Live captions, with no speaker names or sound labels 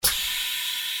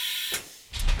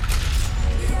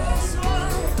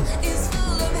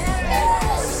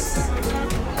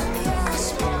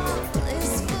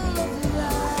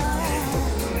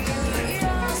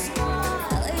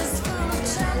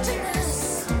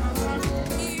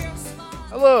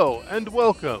Hello, and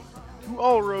welcome to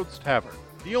All Roads Tavern,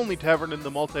 the only tavern in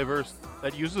the multiverse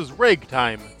that uses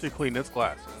ragtime to clean its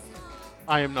glasses.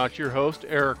 I am not your host,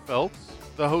 Eric Phelps.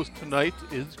 The host tonight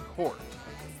is Court.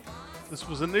 This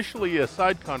was initially a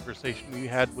side conversation we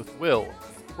had with Will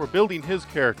for building his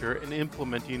character and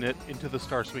implementing it into the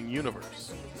Starswing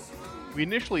universe. We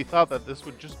initially thought that this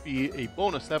would just be a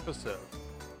bonus episode,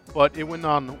 but it went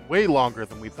on way longer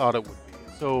than we thought it would be,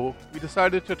 so we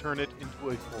decided to turn it into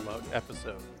a full-out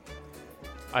episode.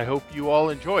 I hope you all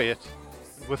enjoy it,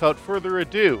 and without further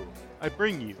ado, I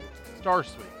bring you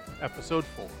Starswing Episode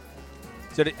 4.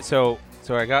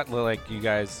 So I got like you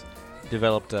guys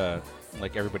developed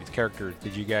like everybody's characters.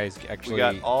 Did you guys actually? We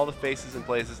got all the faces and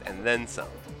places, and then some.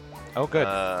 Oh, good.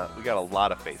 We got a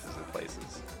lot of faces and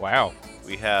places. Wow.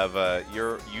 We have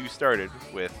you started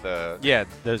with Yeah,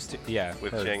 those two. Yeah.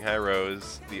 with Shanghai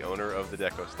Rose, the owner of the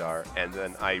Deco Star, and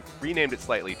then I renamed it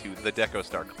slightly to the Deco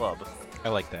Star Club I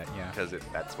like that. Yeah. because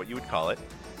that's what you would call it.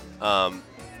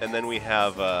 And then we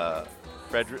have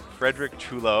Frederick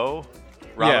Chulot,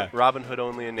 Yeah. Robin Hood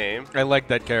only a name. I like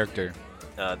that character.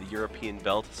 The European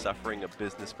belt suffering a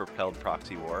business-propelled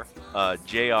proxy war.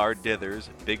 J.R. Dithers,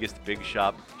 biggest big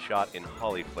shot in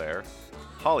Hollyflare.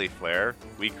 Hollyflare,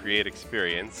 we create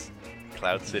experience.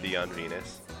 Cloud City on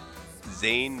Venus.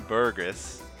 Zane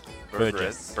Burgess.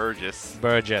 Burgess.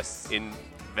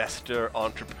 Investor,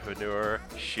 entrepreneur,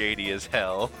 shady as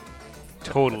hell.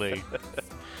 Totally.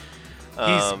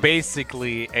 He's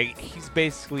basically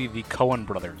the Coen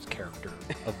Brothers character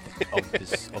of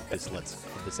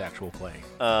this actual play.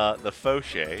 The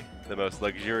Fauché, the most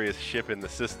luxurious ship in the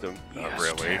system. Not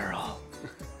really.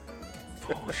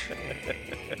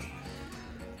 Fauché.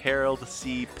 Harold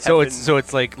C. Pepin. So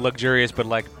it's like luxurious, but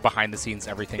like behind the scenes,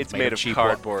 everything's It's made of cheap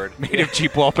cardboard. made of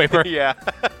cheap wallpaper. Yeah.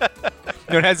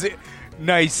 No, it has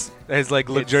nice. It has like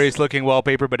luxurious looking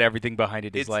wallpaper, but everything behind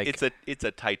it is like it's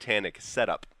a Titanic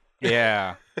setup.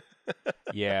 yeah,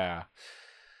 yeah.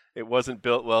 It wasn't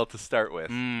built well to start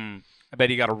with. I bet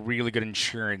he got a really good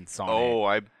insurance on it. Oh,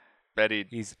 I bet he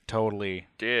He's totally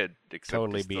did. Except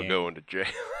totally he's still being- going to jail.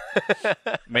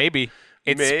 maybe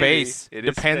it's Maybe. space. It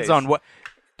is Depends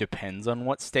space. on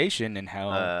what station and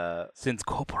how. Since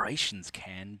corporations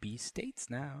can be states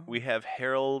now. We have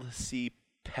Harold C.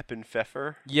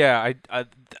 Peppenpfeffer. Yeah,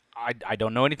 I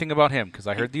don't know anything about him because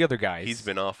I heard the other guys. He's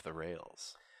been off the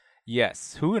rails.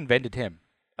 Yes. Who invented him?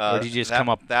 Or did he just come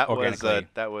up organically?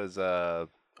 That was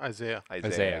Isaiah.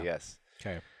 Isaiah. Yes.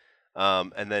 Okay.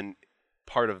 And then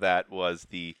part of that was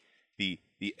the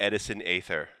Edison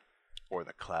Aether, or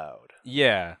the Cloud.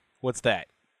 Yeah. What's that?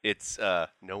 It's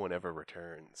no one ever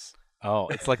returns. Oh,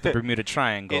 it's like the Bermuda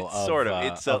Triangle It's of, sort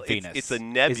of. of Venus. It's a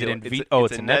nebula. Is it in it's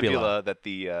it's a a nebula. that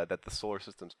the solar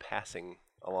system's passing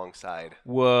alongside.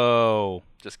 Whoa.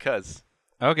 Just cause.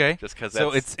 Okay. Just cause. So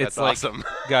that's it's like awesome.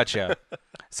 Gotcha.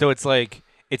 So it's like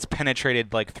it's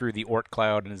penetrated like through the Oort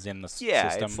cloud and is in the Yeah,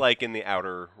 system. it's like in the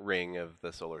outer ring of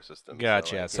the solar system.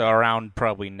 Gotcha. So like, around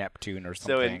probably Neptune or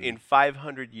So something. in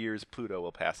 500 years, Pluto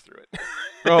will pass through it.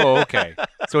 Oh, okay.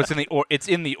 So it's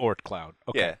in the Oort cloud.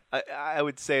 Okay. Yeah, I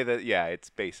would say that. Yeah, it's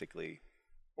basically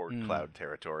Oort cloud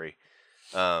territory,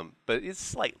 but it's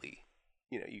slightly,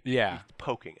 you're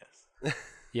poking us.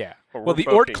 Yeah. Or Well, we're the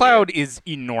Oort poking cloud is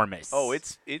enormous. Oh,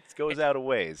 it goes out a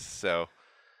ways. So,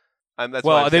 that's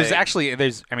why well, I'm there's saying, actually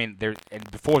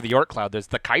and before the Oort cloud, there's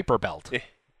the Kuiper belt.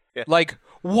 Yeah. Like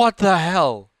what the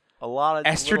hell? a lot of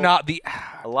Astronaut.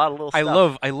 a lot of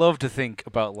little. I love to think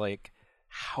about like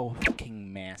how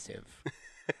fucking massive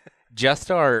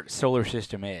just our solar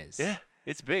system is. Yeah,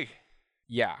 it's big.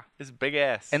 Yeah. It's big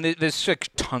ass. And there's like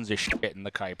tons of shit in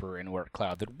the Kuiper and Oort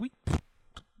cloud that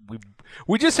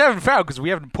we just haven't found because we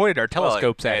haven't pointed our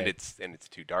telescopes at and it. it's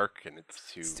too dark and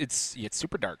it's too. It's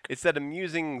super dark. It's that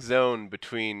amusing zone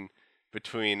between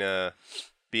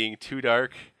being too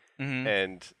dark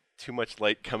and too much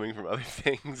light coming from other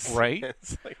things. Right.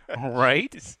 It's like,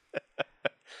 Right?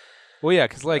 Well, yeah,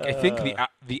 because like I think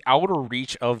the outer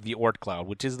reach of the Oort cloud,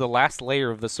 which is the last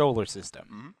layer of the solar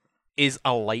system, is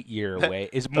a light year away.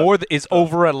 Is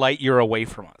over a light year away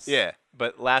from us. yeah,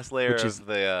 but last layer Which of is-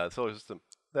 the solar system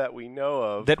that we know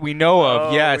of. That we know of.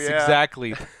 Oh, Yes, yeah.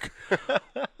 exactly.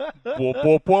 Whoop,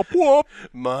 whoop, whoop, whoop.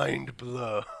 Mind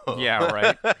blow. Yeah,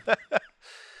 right.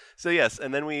 So yes,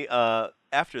 and then we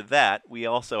after that we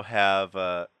also have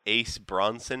Ace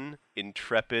Bronson,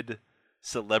 intrepid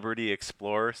celebrity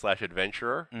explorer /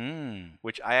 adventurer,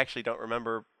 which I actually don't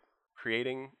remember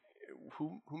creating.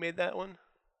 Who made that one?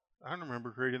 I don't remember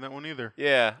creating that one either.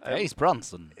 Yeah, Ace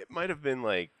Bronson. it might have been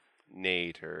like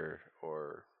Nate or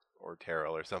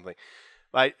Terrell or something.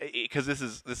 Because this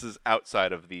is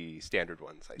outside of the standard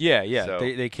ones. I think. Yeah. So,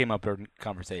 They came up in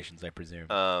conversations, I presume,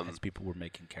 as people were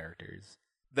making characters.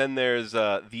 then there's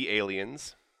the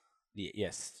aliens.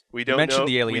 Yes. We You don't mentioned know.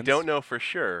 the aliens. We don't know for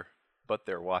sure, but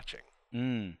they're watching.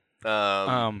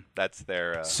 That's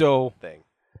their thing.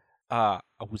 I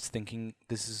was thinking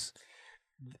this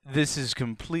is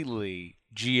completely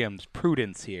GM's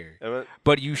prudence here.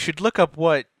 But you should look up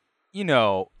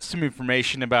some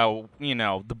information about,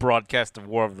 the broadcast of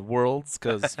War of the Worlds,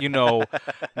 because,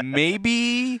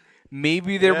 maybe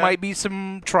there might be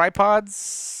some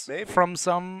tripods from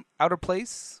some outer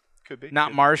place. Could be.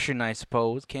 Not Martian, I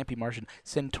suppose. Can't be Martian.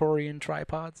 Centaurian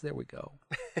tripods. There we go.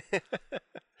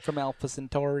 From Alpha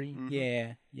Centauri.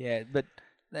 Mm-hmm. Yeah. But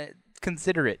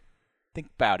consider it. Think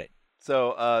about it.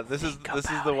 So this is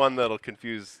the one that'll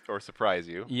confuse or surprise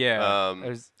you. Yeah.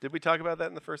 Did we talk about that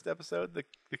in the first episode? The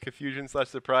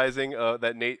confusion/surprising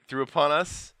that Nate threw upon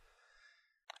us.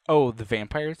 Oh, the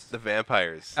vampires. The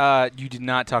vampires. You did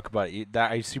not talk about it.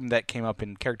 I assume that came up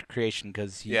in character creation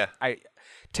because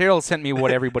Terrell sent me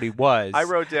what everybody was. I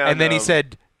wrote down, and then he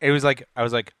said I was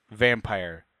like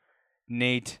vampire.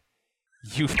 Nate,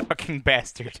 you fucking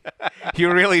bastard!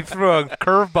 You really threw a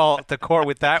curveball at the court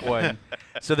with that one.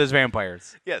 So there's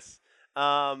vampires. Yes.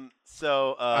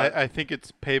 I think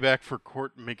it's payback for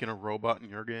Court making a robot in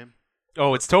your game.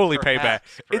 Oh, it's totally Perhaps. payback.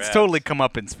 It's totally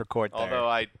comeuppance for Court there. Although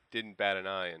I didn't bat an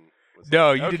eye and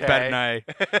no, you didn't bat an eye.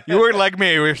 You weren't like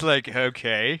me. We were like,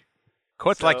 okay.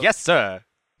 Court's like, yes, sir.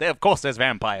 Of course, there's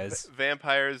vampires.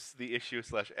 Vampires. The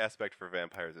issue/aspect for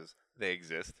vampires is they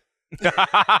exist. There's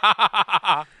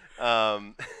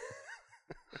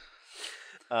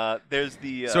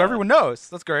the. So everyone knows.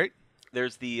 That's great.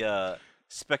 There's the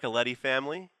Specaletti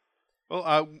family.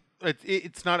 Well,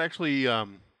 it's not actually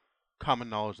common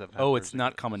knowledge that. Oh, it's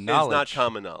not common knowledge. It's not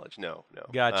common knowledge. No.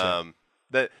 Gotcha.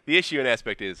 The issue and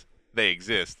aspect is they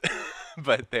exist,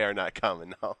 but they are not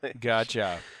common knowledge.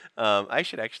 Gotcha. I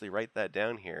should actually write that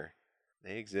down here.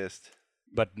 They exist,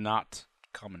 but not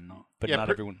common knowledge. But not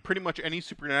everyone. Pretty much any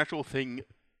supernatural thing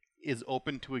is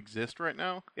open to exist right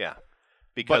now. Yeah,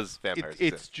 because vampires.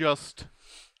 It's just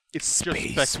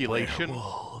speculation.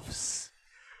 Werewolves.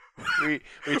 We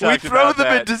throw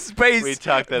them into space. We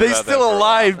talked that they're about still that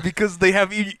alive because they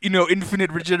have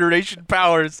infinite regeneration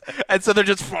powers, and so they're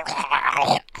just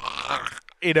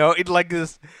in like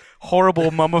this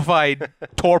horrible mummified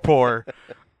torpor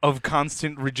of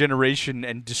constant regeneration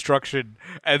and destruction,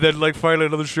 and then like finally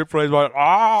another ship rides by.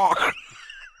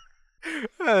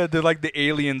 They're like the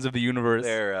aliens of the universe.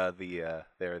 They're the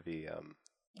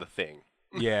thing.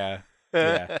 Yeah.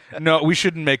 Yeah. No, we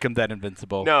shouldn't make them that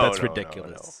invincible. No, that's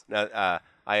ridiculous. No. I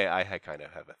kind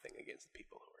of have a thing against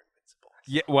people who are invincible.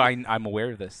 Yeah, well, I'm aware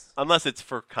of this. Unless it's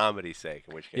for comedy's sake,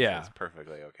 in which case it's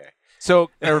perfectly okay. So,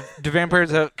 do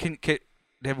vampires have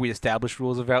we established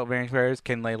rules about vampires?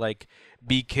 Can they like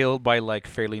be killed by like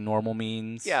fairly normal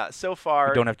means? Yeah. So far,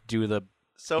 you don't have to do the.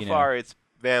 So far, it's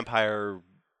vampire.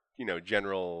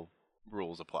 General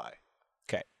rules apply.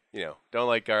 Okay. Don't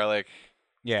like garlic.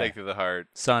 Yeah. Stake through the heart.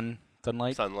 Sunlight.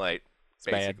 It's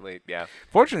basically, bad. yeah.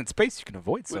 Fortunately, in space you can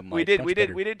avoid sunlight.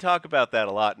 We did talk about that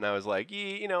a lot, and I was like,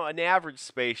 an average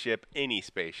spaceship, any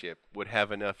spaceship, would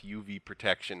have enough UV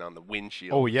protection on the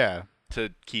windshield. Oh yeah.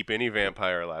 To keep any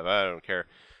vampire alive. I don't care.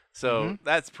 So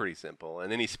that's pretty simple.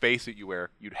 And any spacesuit you wear,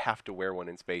 you'd have to wear one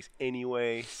in space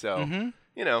anyway. So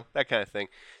that kind of thing.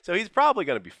 So he's probably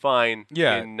going to be fine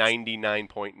in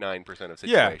 99.9% of situations.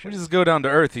 Yeah, we just go down to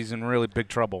Earth. He's in really big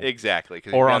trouble. Exactly.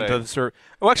 Or onto the surface.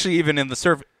 Well, actually, even in the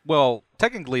surface. Well,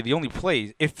 technically, the only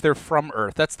place, if they're from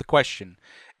Earth, that's the question,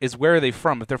 is where are they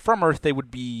from? If they're from Earth, they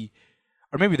would be,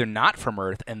 or maybe they're not from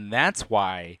Earth, and that's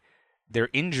why they're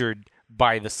injured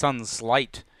by the sun's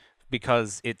light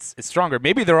because it's stronger.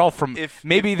 Maybe they're all from.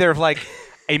 Maybe they're like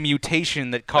a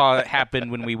mutation that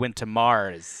happened when we went to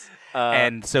Mars.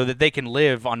 And so that they can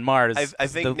live on Mars. I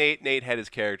think Nate had his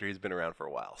character. He's been around for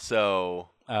a while.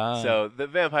 So the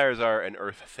vampires are an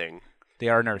Earth thing. They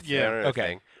are an Earth thing. Yeah, okay.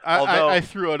 Thing. I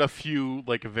threw out a few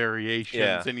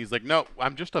variations, and he's like, "No,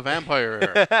 I'm just a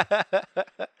vampire."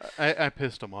 I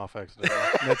pissed him off accidentally.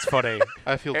 That's funny.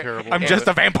 I feel terrible. I'm just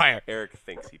a vampire. Eric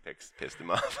thinks he pissed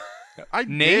him off. I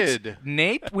did.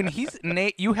 Nate,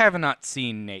 Nate, you have not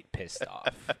seen Nate pissed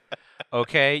off.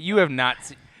 Okay, you have not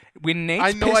seen. When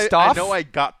Nate's pissed off, I know I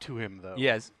got to him though.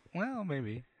 Yes. Well,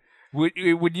 maybe.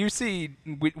 Would you see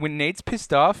when Nate's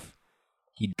pissed off?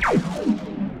 He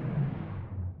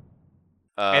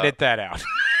edit that out.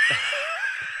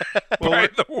 By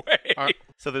the way.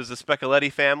 So there's the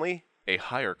Specaletti family, a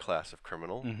higher class of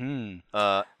criminal,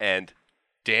 and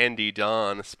Dandy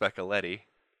Don Specaletti.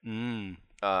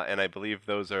 and I believe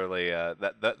those are like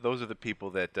those are the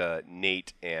people that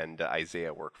Nate and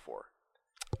Isaiah work for.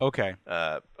 Okay.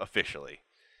 Officially.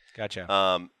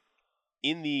 Gotcha.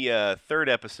 In the third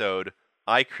episode,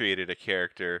 I created a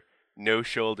character, No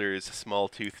Shoulders, Small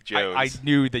Tooth Jones. I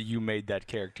knew that you made that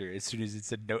character as soon as it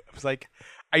said no. I was like,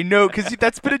 I know, because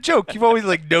that's been a joke. You've always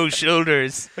like no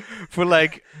shoulders for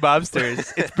like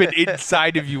mobsters. It's been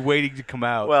inside of you waiting to come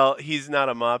out. Well, he's not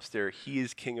a mobster. He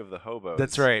is king of the hobos.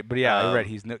 That's right. But yeah, I read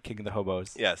he's king of the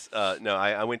hobos. Yes. No,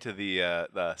 I went to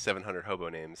the 700 Hobo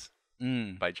Names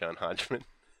by John Hodgman.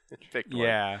 Picked one.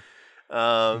 Yeah.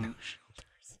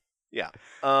 Yeah.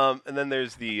 And then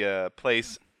there's the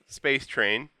place Space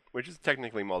Train, which is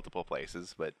technically multiple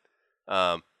places, but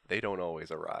they don't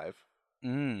always arrive.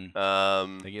 They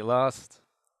get lost.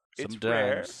 It's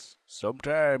rare.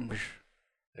 Sometimes.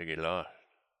 They get lost.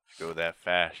 Go that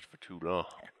fast for too long.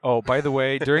 Oh, by the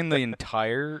way, during the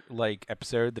entire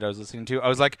episode that I was listening to, I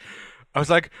was like,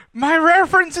 my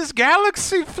reference is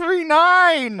Galaxy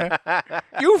 3.9.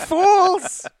 You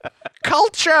fools!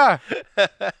 Culture.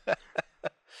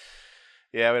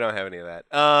 Yeah, we don't have any of that.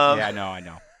 Yeah, I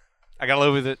know. I gotta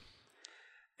live with it.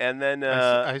 And then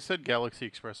I said Galaxy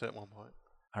Express at one point.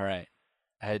 All right.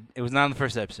 It was not in the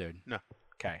first episode. No.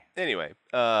 Okay. Anyway,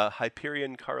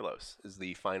 Hyperion Carlos is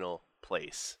the final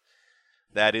place.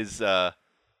 That is the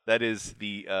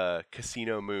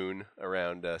casino moon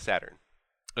around Saturn.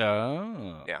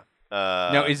 Oh. Yeah.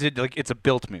 Now, is it it's a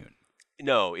built moon?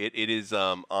 No, it is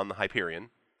on the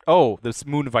Hyperion. Oh, this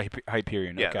moon of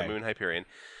Hyperion. Yeah, okay. the moon Hyperion.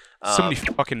 So many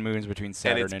fucking moons between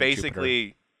Saturn and and it's basically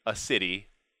Jupiter. a city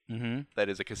Mm-hmm. that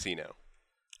is a casino.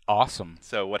 Awesome.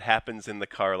 So what happens in the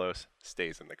Carlos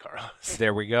stays in the Carlos.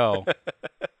 There we go.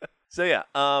 So yeah,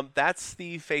 that's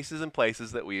the faces and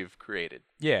places that we've created.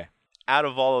 Yeah. Out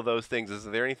of all of those things, is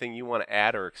there anything you want to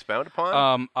add or expound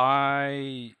upon?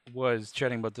 I was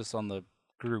chatting about this on the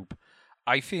group.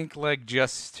 I think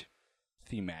just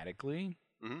thematically,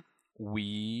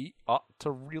 we ought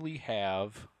to really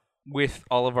have with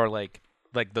all of our like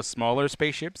the smaller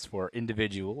spaceships for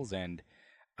individuals and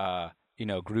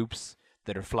groups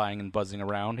that are flying and buzzing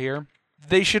around here.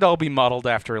 They should all be modeled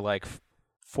after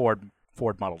Ford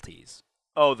Model Ts.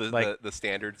 Oh, the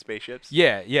standard spaceships?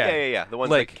 Yeah. The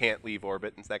ones that can't leave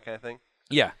orbit and that kind of thing?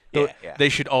 Yeah. Yeah. They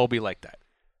should all be like that.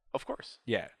 Of course.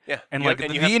 Yeah. Yeah. And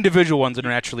the individual ones that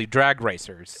are actually drag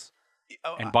racers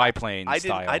and biplane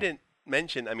style. I didn't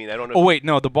mention, I don't know. Oh, wait,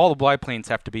 no, the ball of biplanes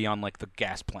have to be on the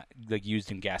gas plant, used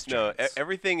in gas No, trains.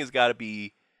 everything has got to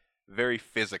be very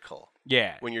physical.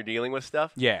 Yeah. When you're dealing with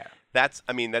stuff. Yeah. That's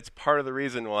part of the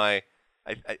reason why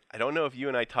I don't know if you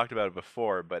and I talked about it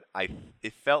before, but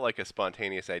it felt like a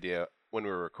spontaneous idea when we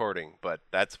were recording, but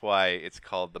that's why it's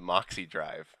called the Moxie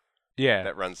drive. Yeah.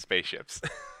 That runs spaceships.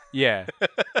 Yeah.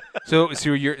 So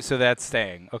that's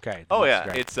staying. Okay. Oh yeah,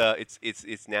 drive.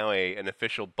 it's now an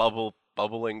official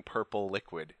bubbling purple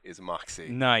liquid is Moxie.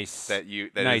 Nice. That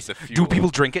nice. is the fuel. Do people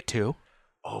drink it too?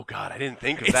 Oh God, I didn't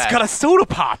think of It's that. got a soda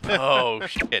pop. Oh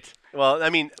shit. Well,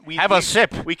 we have a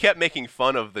sip. We kept making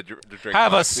fun of the drink.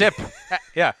 Have Moxie. a sip.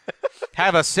 Yeah.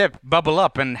 Have a sip. Bubble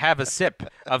up and have a sip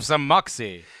of some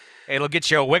Moxie. It'll get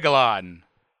you a wiggle on.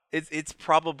 It's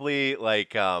probably you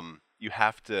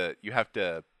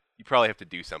probably have to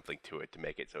do something to it to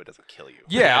make it so it doesn't kill you.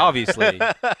 Yeah, obviously.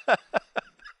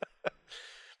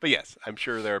 But yes, I'm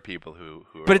sure there are people who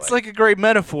are But it's like a great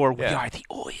metaphor. Yeah. We are the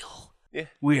oil. Yeah.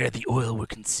 We are the oil we're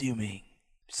consuming.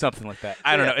 Something like that.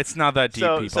 I don't know. It's not that deep,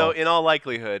 people. So in all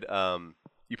likelihood,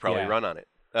 you probably run on it.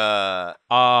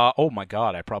 Oh my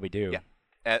God, I probably do.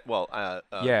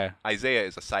 Yeah. Isaiah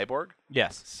is a cyborg.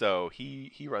 Yes. So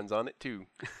he runs on it too.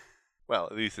 Well,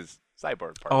 at least his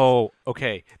cyborg part. Oh,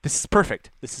 okay. This is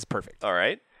perfect. All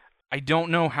right. I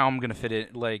don't know how I'm gonna fit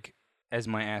it as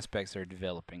my aspects are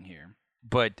developing here.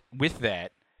 But with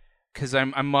that, because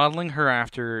I'm modeling her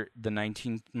after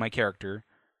my character.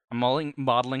 I'm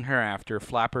modeling her after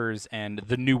Flappers and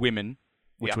the New Women,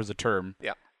 which was a term.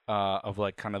 Yeah. Of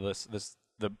kind of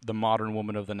the modern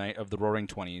woman of the Roaring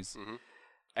 20s. Mm-hmm.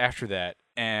 After that,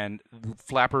 and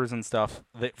Flappers and stuff.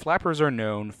 The Flappers are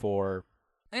known for,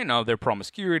 their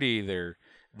promiscuity,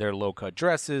 their low cut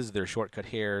dresses, their short cut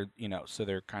hair. So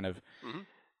they're kind of,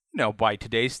 by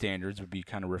today's standards, would be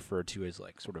kind of referred to as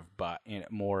sort of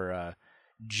more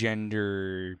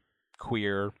gender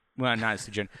queer. Well, not as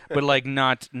gender, but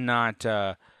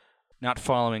not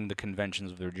following the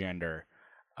conventions of their gender.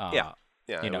 Yeah,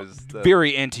 it was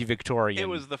very anti-Victorian. It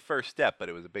was the first step, but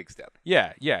it was a big step.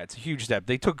 Yeah, it's a huge step.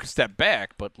 They took a step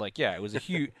back, but it was a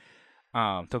huge.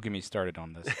 Don't get me started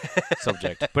on this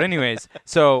subject. But anyways,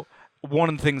 so one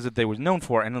of the things that they was known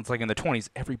for, and it's in the 20s,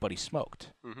 everybody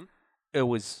smoked. Mm-hmm. It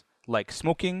was like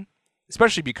smoking,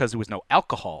 especially because there was no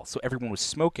alcohol, so everyone was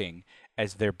smoking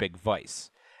as their big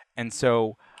vice. And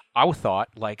so I thought,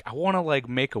 like, I want to like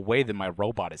make a way that my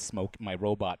robot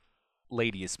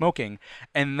lady is smoking,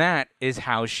 and that is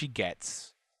how she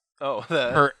gets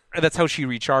her. That's how she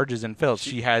recharges and fills.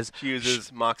 She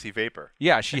uses Moxie Vapor.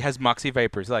 Yeah, she has Moxie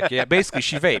Vapors. Like, yeah, basically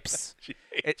she vapes. She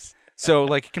vapes. So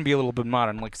like it can be a little bit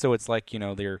modern. Like, so it's like, you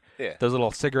know, they're those little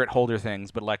cigarette holder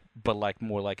things, but like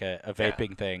more like a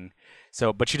vaping thing.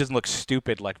 So, but she doesn't look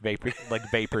stupid like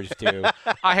vapors do.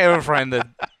 I have a friend that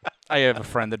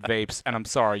vapes, and I'm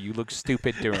sorry, you look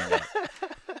stupid doing it.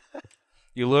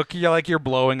 You're like you're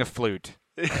blowing a flute.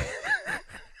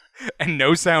 And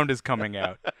no sound is coming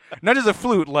out. Not just a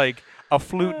flute, like a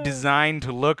flute designed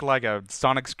to look like a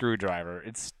sonic screwdriver.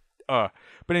 It's but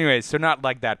anyway, so not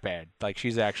like that bad. Like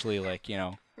she's actually like, you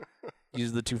know,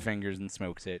 uses the two fingers and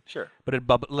smokes it. Sure. But it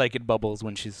bubbles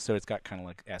when so it's got kind of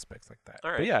like aspects like that. All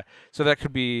right. But yeah, so that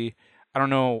could be, I don't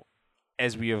know,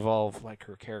 as we evolve like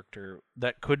her character,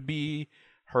 that could be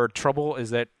her trouble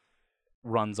is that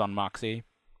runs on Moxie,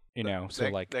 you know. So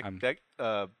like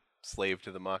slave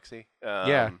to the Moxie.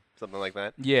 Something like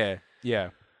that. Yeah. Yeah.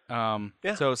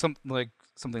 So something like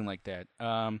that.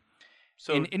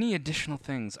 So in any additional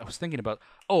things, I was thinking about.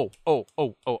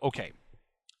 Okay.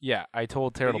 Yeah, I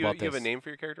told Terrell about this. You have a name for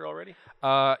your character already?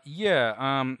 Yeah.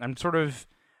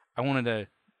 I wanted to.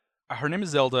 Her name is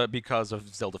Zelda because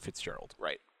of Zelda Fitzgerald.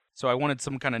 Right. So I wanted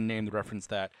some kind of name to reference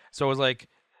that. So I was like,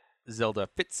 Zelda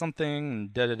Fitz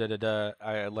something.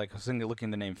 I like was looking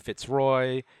at the name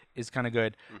Fitzroy is kind of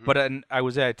good. Mm-hmm. But I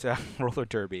was at roller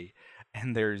derby,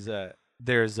 and there's a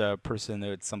person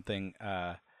that's something.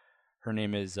 Her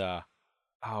name is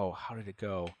how did it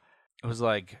go? It was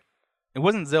like, it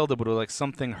wasn't Zelda, but it was like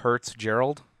something Hertz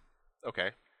Gerald.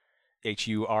 Okay. Hurts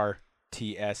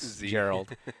Gerald.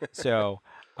 So,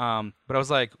 but I was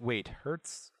like, wait,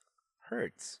 Hertz,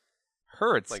 like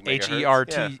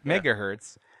HERT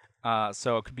megahertz.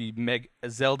 So it could be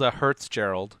Zelda Hertz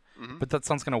Gerald, but that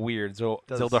sounds kind of weird. So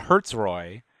Zelda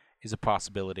Hertzroy is a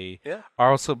possibility. Yeah.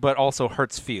 But also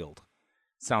Hertzfield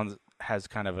has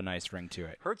kind of a nice ring to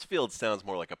it. Hertzfield sounds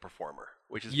more like a performer,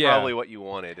 which is probably what you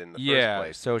wanted in the first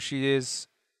place. So she is.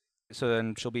 So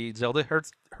then she'll be Zelda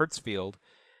Hertzfield,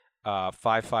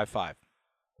 555.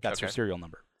 That's her serial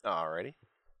number. Alrighty.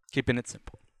 Keeping it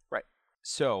simple. Right.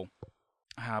 So,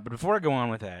 but before I go on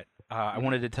with that, I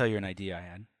wanted to tell you an idea I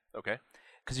had. Okay.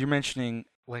 Because you're mentioning,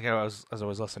 like as I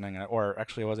was listening, or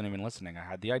actually I wasn't even listening. I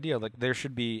had the idea like there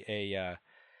should be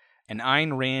an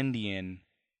Ayn Randian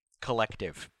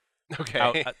collective.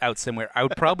 Okay. Out somewhere. I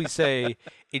would probably say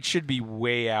it should be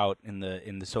way out in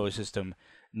the solar system,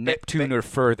 Neptune or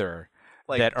further.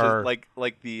 Like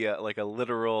a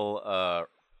literal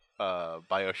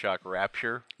BioShock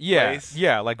Rapture. Place?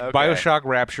 Yeah, like BioShock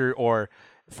Rapture, or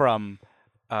from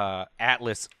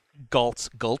Atlas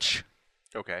Gulch.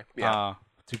 Okay. Yeah.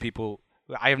 To people,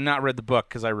 I have not read the book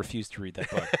because I refuse to read that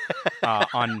book.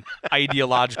 On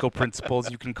ideological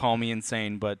principles, you can call me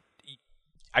insane, but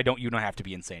you don't have to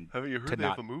be insane. Have you heard they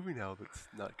have a movie now that's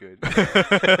not good?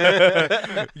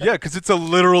 Yeah, because it's a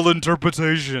literal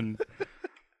interpretation.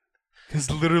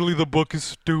 Because literally the book is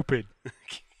stupid.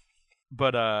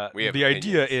 But the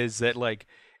idea is that like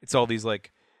it's all these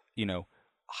like,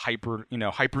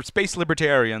 hyperspace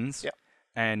libertarians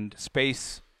and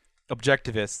space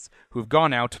objectivists who've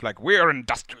gone out like, we're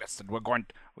industrialists and we're going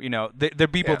they're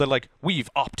people that like, we've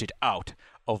opted out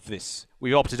of this.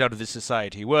 We opted out of this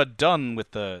society. We're done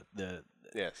with the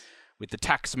with the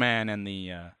taxman and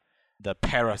the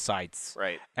parasites.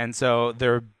 Right. And so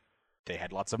they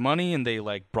had lots of money and they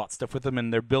like brought stuff with them,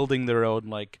 and they're building their own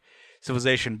like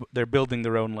civilization. They're building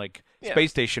their own like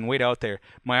space station way out there.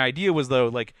 My idea was though,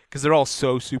 like, because they're all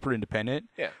so super independent.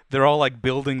 Yeah. They're all like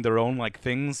building their own like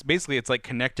things. Basically, it's like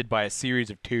connected by a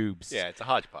series of tubes. Yeah, it's a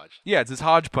hodgepodge. Yeah, it's this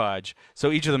hodgepodge.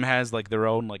 So each of them has like their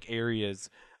own like areas.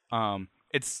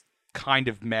 It's kind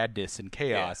of madness and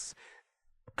chaos,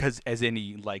 because as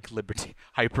any like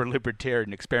hyper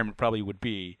libertarian experiment probably would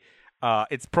be.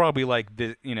 It's probably like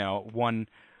the one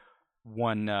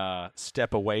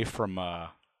step away from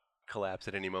collapse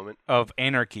at any moment of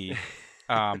anarchy.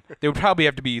 There would probably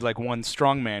have to be like one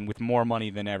strongman with more money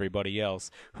than everybody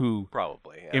else, who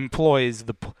probably employs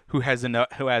who has enough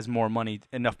money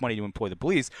to employ the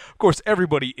police. Of course,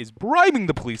 everybody is bribing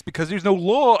the police because there's no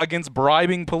law against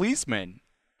bribing policemen.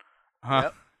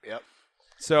 Yep.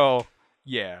 So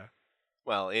yeah.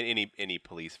 Well, any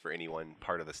police for any one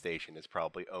part of the station is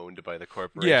probably owned by the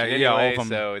corporation. Anyway, all of them.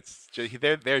 So it's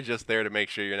they're just there to make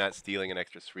sure you're not stealing an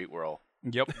extra sweet whirl.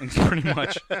 Yep, pretty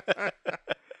much.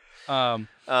 So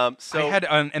I had,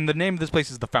 and the name of this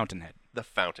place is the Fountainhead. the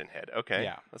Fountainhead. Okay.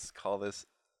 Yeah. Let's call this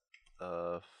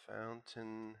the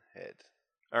Fountainhead.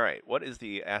 All right. What is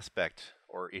the aspect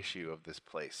or issue of this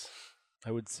place?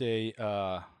 I would say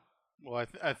Well,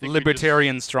 I think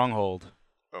libertarian stronghold,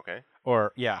 Okay.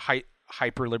 or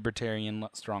hyper libertarian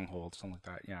stronghold, something like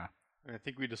that. Yeah. I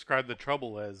think we described the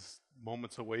trouble as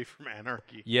moments away from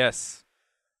anarchy. Yes.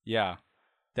 Yeah.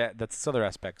 That's other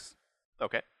aspects.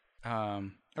 Okay.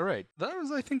 All right. That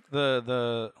was, I think,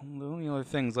 the only other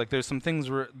things. Like, there's some things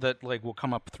that like will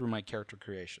come up through my character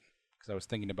creation, because I was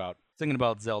thinking about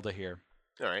Zelda here.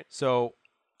 All right. So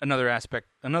another aspect,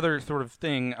 another sort of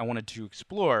thing I wanted to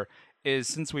explore is,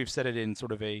 since we've set it in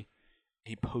sort of a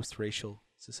post-racial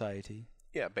society.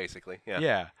 Yeah, basically. Yeah.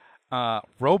 Yeah.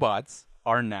 Robots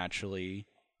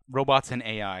and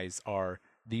AIs are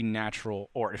the natural,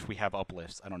 or if we have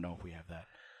uplifts, I don't know if we have that.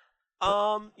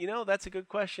 That's a good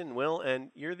question, Will,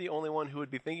 and you're the only one who would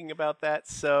be thinking about that,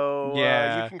 so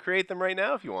Yeah. you can create them right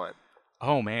now if you want.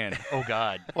 Oh man. Oh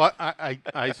god. Well,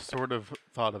 I sort of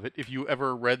thought of it. If you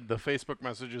ever read the Facebook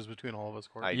messages between all of us,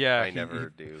 Courtney. I never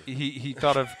do. He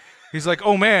thought of. He's like,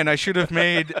 oh man, I should have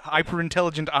made hyper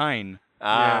intelligent Ein.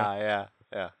 Yeah.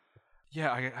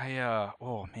 Yeah.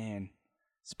 Oh man,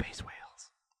 space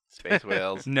whales. Space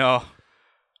whales. No,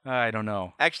 I don't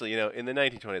know. Actually, in the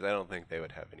 1920s, I don't think they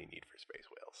would have any need for space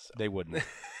whales. So. They wouldn't.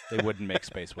 They wouldn't make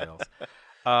space whales.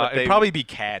 But It'd probably be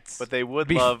cats. But they would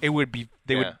Be- love It would be.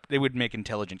 They Yeah. would make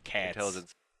intelligent cats.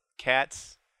 intelligence.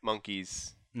 Cats,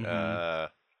 monkeys,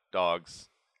 dogs.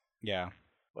 Yeah.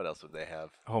 What else would they have?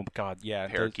 Oh god. Yeah.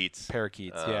 those- Parakeets.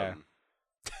 Parakeets. Yeah.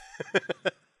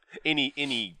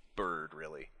 Any bird,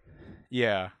 really.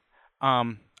 Yeah.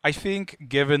 I think,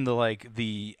 given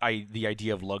the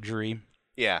idea of luxury,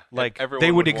 Yeah. like everyone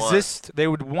they would want- exist, they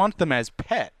would want them as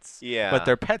pets. Yeah. But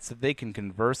they're pets that they can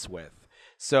converse with.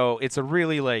 So it's a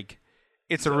really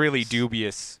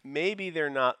dubious. Maybe they're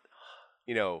not,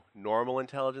 normal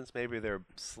intelligence. Maybe they're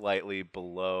slightly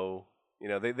below.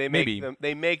 They Maybe.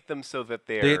 make them so that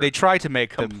they're They try to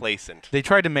make complacent. They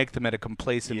try to make them at a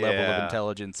complacent level of Yeah.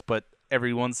 intelligence, but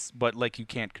you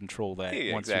can't control that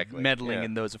Yeah, once exactly, you're meddling yeah.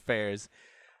 in those affairs.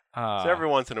 So every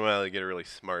once in a while, you get a really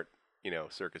smart,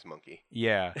 circus monkey.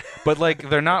 Yeah, but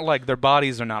they're not their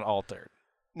bodies are not altered.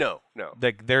 No.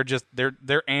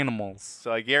 They're animals.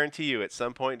 So I guarantee you, at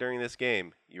some point during this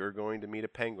game, you're going to meet a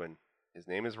penguin. His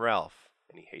name is Ralph,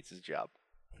 and he hates his job.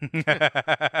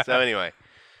 So anyway,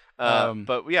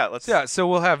 but yeah, let's. Yeah, so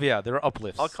we'll have there are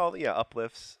uplifts. I'll call it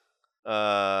uplifts.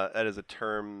 That is a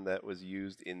term that was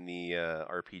used in the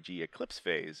RPG Eclipse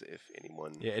phase. If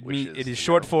anyone wishes, it is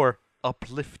short for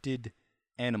uplifted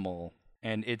animal,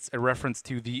 and it's a reference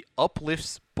to the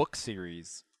Uplifts book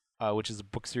series, which is a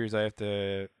book series I have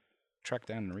to track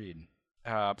down and read.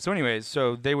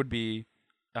 So they would be.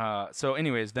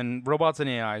 Then robots and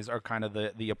AIs are kind of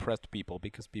the oppressed people,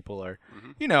 because people are,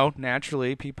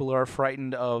 naturally people are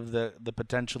frightened of the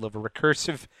potential of a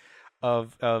recursive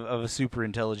of a super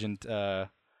intelligent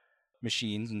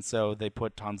machines, and so they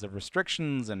put tons of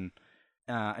restrictions and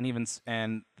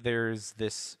there's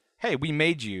this, hey, we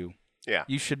made you. Yeah.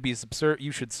 You should be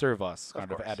you should serve us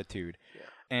kind of attitude. Yeah.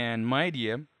 And my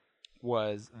idea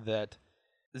was that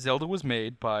Zelda was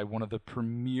made by one of the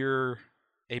premier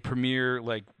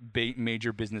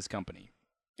major business company.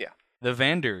 Yeah. The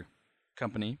Vander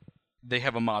company. They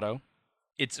have a motto.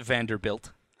 It's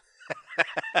Vanderbilt.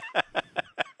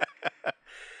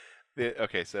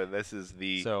 Okay, so this is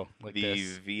the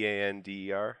this.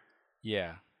 VANDER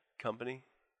Yeah. company,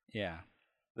 Yeah.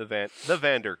 the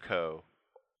Vander Co.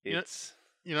 Yeah. It's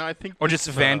I think Or this,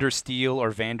 just Vander Steel or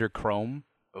Vander Chrome.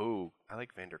 I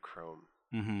like Vander Chrome.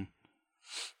 Mm-hmm.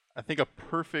 I think a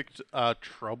perfect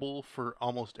trouble for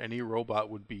almost any robot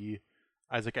would be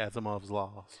Isaac Asimov's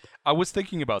Laws. I was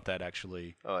thinking about that,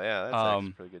 actually. Oh yeah, that's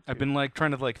actually pretty good too. I've been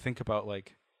trying to think about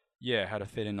how to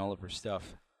fit in all of her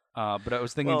stuff. But I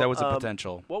was thinking that was a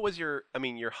potential. What was your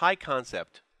high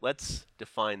concept? Let's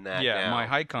define that now. My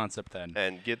high concept then.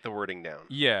 And get the wording down.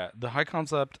 Yeah, the high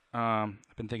concept I've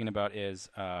been thinking about is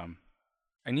I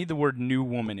need the word new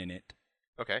woman in it.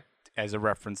 Okay. As a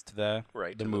reference to the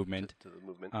movement. to the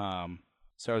movement.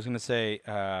 So I was going to say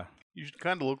You should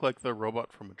kind of look like the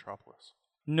robot from Metropolis.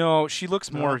 no, she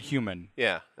looks more human.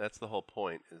 Yeah, that's the whole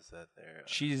point, is that they're...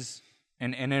 She's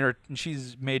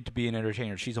she's made to be an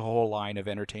entertainer. She's a whole line of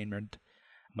entertainment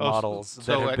models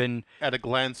that have been... At a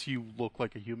glance, you look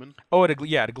like a human? Oh, at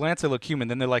a glance I look human.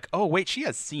 Then they're like, oh, wait, she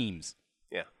has seams.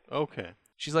 Yeah. Okay.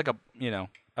 She's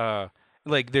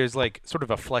like there's sort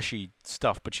of a fleshy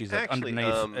stuff, but she's Actually,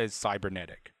 underneath is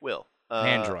cybernetic. Will.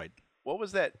 Android. What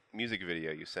was that music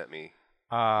video you sent me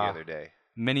the Uh, other day?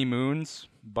 Many Moons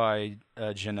by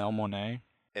Janelle Monáe.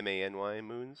 Many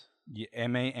Moons?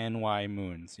 Many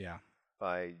Moons, yeah.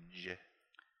 By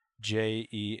Janelle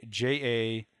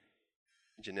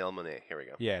Monáe. Here we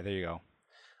go. Yeah, there you go.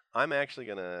 I'm actually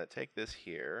going to take this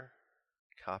here,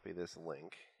 copy this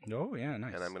link. Oh, yeah,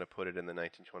 nice. And I'm going to put it in the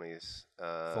 1920s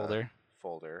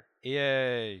folder.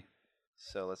 Yay.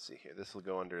 So let's see here. This will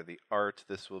go under the art.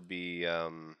 This will be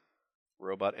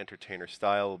Robot Entertainer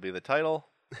Style will be the title.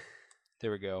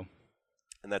 There we go.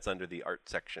 And that's under the art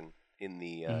section in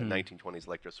the 1920s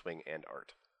Electro Swing and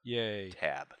Art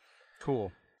tab.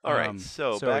 Cool. All right,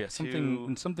 so back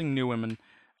to something new, women.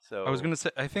 So I was gonna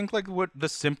say, I think like what the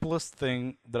simplest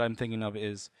thing that I'm thinking of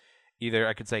is either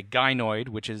I could say gynoid,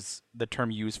 which is the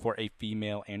term used for a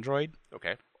female android.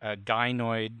 Okay.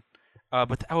 Gynoid,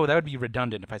 but that would be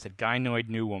redundant if I said gynoid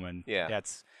new woman. Yeah.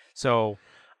 That's so.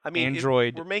 I mean,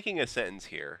 android. We're making a sentence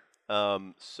here.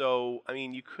 So I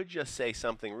mean, you could just say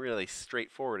something really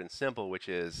straightforward and simple, which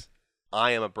is,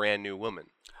 "I am a brand new woman."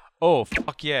 Oh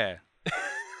fuck yeah.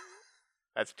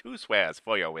 That's two swears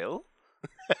for you, Will.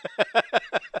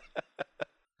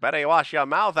 Better you wash your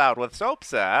mouth out with soap,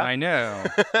 sir. I know.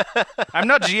 I'm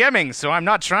not GMing, so I'm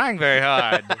not trying very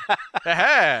hard.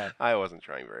 I wasn't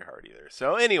trying very hard either.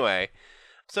 So anyway,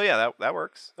 yeah, that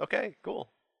works. Okay, cool.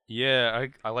 Yeah,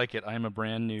 I like it. I'm a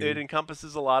brand new. It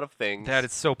encompasses a lot of things. That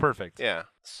is so perfect. Yeah.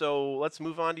 So let's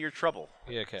move on to your trouble.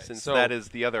 Yeah, okay. Since that is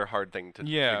the other hard thing to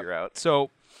figure out. So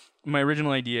my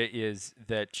original idea is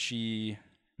that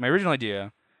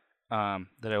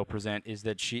that I will present is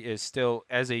that she is still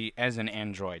as an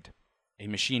android, a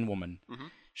machine woman. Mm-hmm.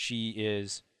 She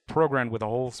is programmed with a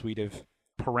whole suite of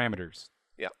parameters.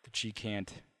 Yeah. That she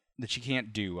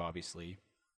can't do. Obviously,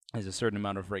 there's a certain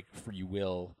amount of free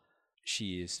will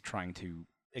she is trying to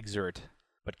exert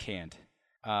but can't.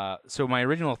 So my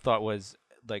original thought was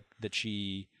like that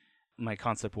my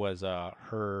concept was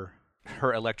her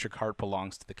electric heart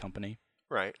belongs to the company.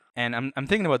 Right. And I'm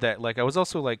thinking about that. Like I was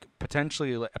also like a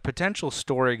potential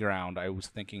story ground I was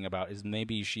thinking about is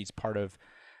maybe she's part of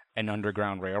an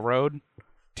underground railroad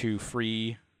to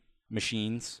free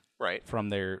machines from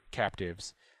their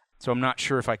captives. So I'm not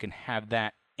sure if I can have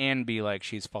that and be like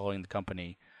she's following the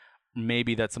company.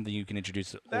 Maybe that's something you can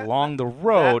introduce along the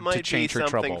road to change her trouble.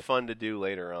 That might be something fun to do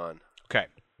later on. Okay,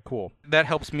 cool. That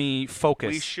helps me focus.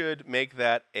 We should make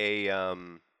that a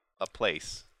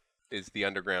place. Is the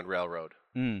Underground Railroad.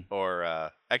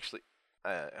 Or actually,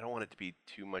 I don't want it to be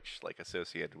too much like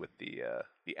associated with the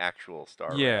actual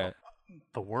Star Rail.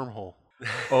 The wormhole.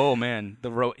 Oh man,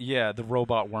 the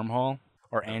robot wormhole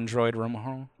or android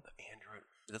wormhole. The android.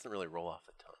 It doesn't really roll off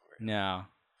the tongue, right? No.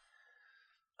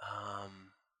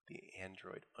 The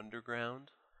Android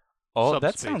Underground. Oh,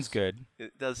 Subspace. that sounds good.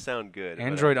 It does sound good.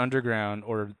 Android Underground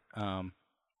or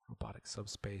robotic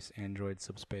subspace, android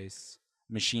subspace,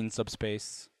 machine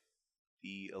subspace.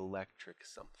 The electric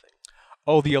something.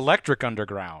 Oh, the electric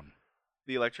underground.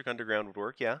 The electric underground would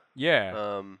work, yeah.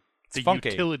 Yeah. The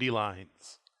funky. utility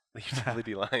lines. The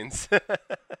utility lines.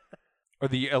 Or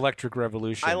the electric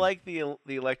revolution. I like the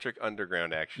electric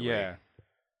underground actually. Yeah.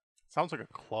 Sounds like a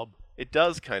club. It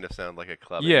does kind of sound like a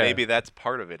club. Yeah. And maybe that's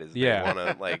part of it is Yeah. they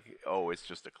want to like, oh, it's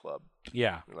just a club.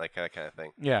 Yeah. Like that kind of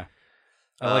thing. Yeah.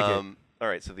 I like it. All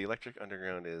right, so the electric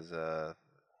underground is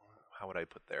how would I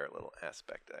put their little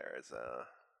aspect there? Is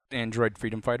Android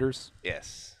freedom fighters.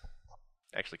 yes.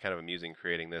 Actually kind of amusing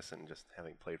creating this and just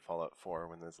having played Fallout 4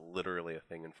 when there's literally a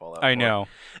thing in Fallout 4. I know.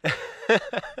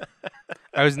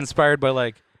 I was inspired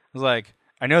by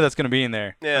I know that's gonna be in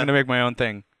there. Yeah. I'm gonna make my own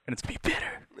thing, and it's gonna be bitter.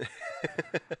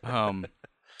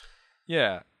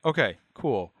 Yeah. Okay.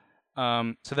 Cool.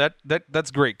 So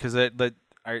that's great because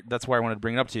that's why I wanted to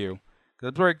bring it up to you.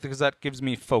 Because that gives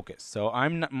me focus. So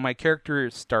my character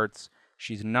starts.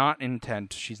 She's not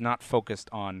intent. She's not focused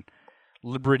on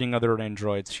liberating other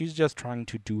androids. She's just trying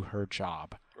to do her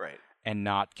job. Right. And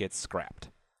not get scrapped.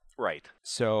 Right.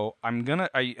 So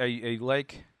I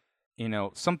like,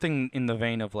 something in the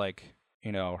vein of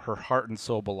her heart and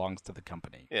soul belongs to the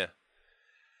company. Yeah.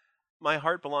 My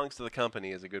heart belongs to the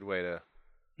company is a good way to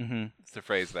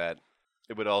phrase that.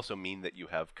 It would also mean that you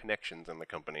have connections in the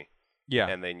company. Yeah.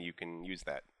 And then you can use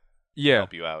that to Yeah.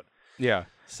 help you out. Yeah.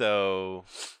 So,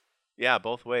 yeah,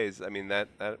 both ways. I mean, that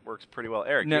works pretty well.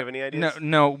 Eric, do you have any ideas?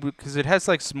 No, because it has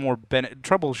some more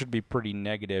trouble should be pretty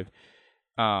negative.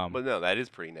 Well, no, that is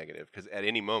pretty negative because at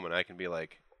any moment I can be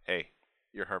like, hey,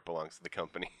 your heart belongs to the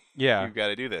company. Yeah. You've got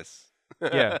to do this.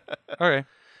 Yeah. Okay.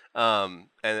 And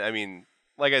I mean,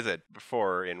 like I said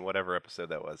before in whatever episode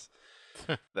that was,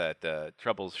 that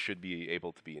troubles should be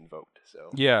able to be invoked.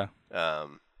 So Yeah.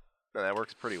 No, that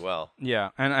works pretty well. Yeah,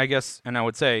 and I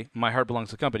would say my heart belongs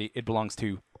to the company. It belongs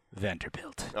to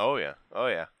Vanderbilt. Oh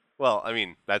yeah. Well, I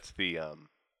mean, that's the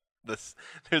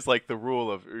there's like the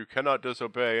rule of you cannot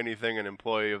disobey anything an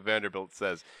employee of Vanderbilt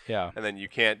says. Yeah. And then you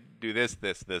can't do this,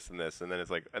 this, this, and this, and then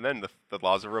it's like, and then the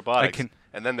laws of robotics,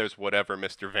 and then there's whatever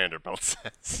Mr. Vanderbilt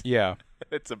says. Yeah.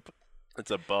 It's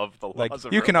above the Like laws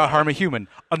of you cannot robotics. harm a human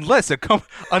unless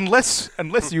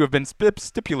unless you have been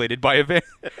stipulated by a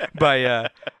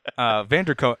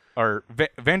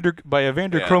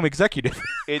Vanderchrome executive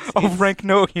of rank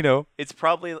no, It's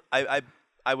probably I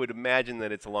would imagine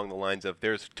that it's along the lines of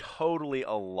there's totally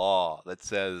a law that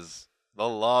says the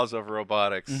laws of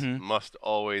robotics must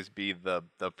always be the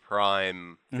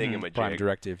prime thingamajig. prime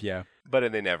directive, yeah.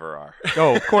 But they never are.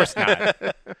 Oh, of course not.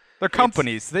 They're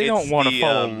companies. They don't want to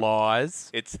follow laws.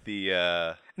 It's the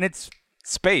and it's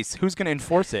space. Who's going to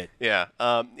enforce it? yeah.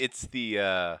 It's the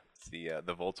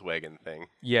Volkswagen thing.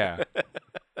 Yeah.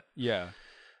 Yeah.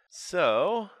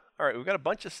 So, all right, we've got a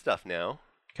bunch of stuff now.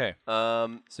 Okay.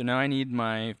 So now I need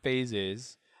my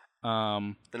phases.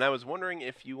 And I was wondering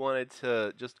if you wanted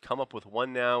to just come up with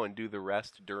one now and do the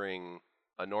rest during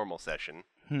a normal session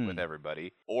with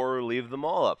everybody, or leave them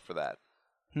all up for that.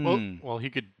 Well, he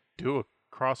could do a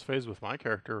cross phase with my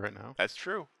character right now. That's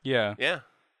true. Yeah. Yeah.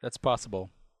 That's possible.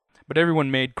 But everyone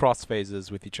made cross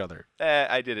phases with each other.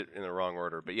 I did it in the wrong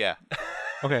order, but yeah.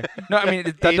 Okay. No, I mean,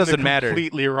 that doesn't matter.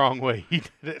 Completely wrong way he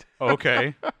did it.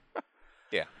 Okay.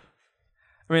 Yeah.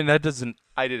 I mean, that doesn't...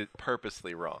 I did it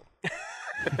purposely wrong.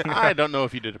 I don't know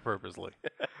if you did it purposely.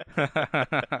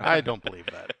 I don't believe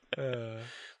that.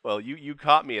 Well, you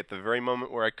caught me at the very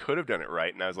moment where I could have done it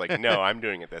right, and I was like, no, I'm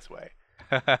doing it this way.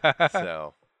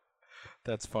 So,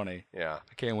 That's funny. yeah.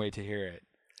 I can't wait to hear it.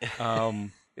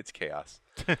 It's chaos.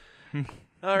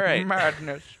 All right.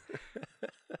 Madness.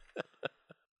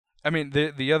 I mean,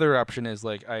 the other option is,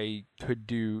 like, I could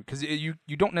do... Because you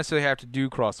don't necessarily have to do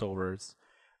crossovers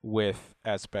with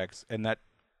aspects, and that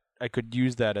I could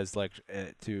use that as, like,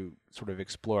 to sort of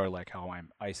explore, like, how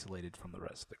I'm isolated from the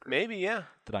rest of the group. Maybe, yeah.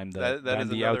 That I'm the, That that I'm is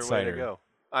the another outsider. way to go.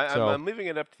 So- I'm leaving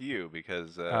it up to you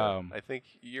because I think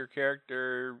your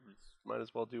character might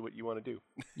as well do what you want to do.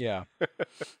 Yeah.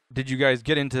 Did you guys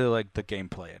get into, like, the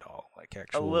gameplay at all? Like,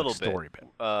 actual A little story bit.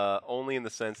 bit? Only in the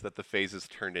sense that the phases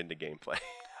turned into gameplay.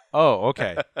 Oh,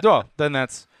 okay. Well, then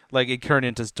that's, like, it turned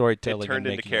into storytelling. It turned and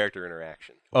into making character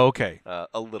interaction. Okay.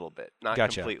 A little bit. Not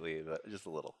Gotcha. completely, but just a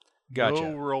little. Gotcha.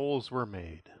 No rolls were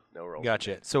made. No rolls.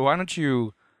 Gotcha. So why don't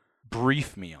you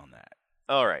brief me on that?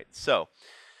 All right. So,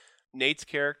 Nate's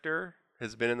character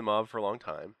has been in the mob for a long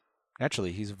time.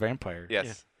 Actually, he's a vampire. Yes.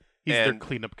 Yeah. He's their And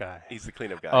cleanup guy. He's the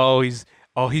cleanup guy. He's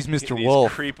Mr. He's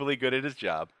Wolf. creepily good at his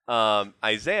job.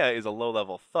 Isaiah is a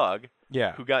low-level thug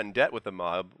Yeah. who got in debt with the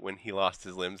mob when he lost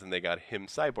his limbs and they got him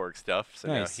cyborg stuff. So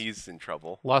Nice. now he's in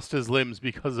trouble Lost his limbs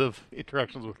because of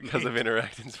interactions with because of Nate.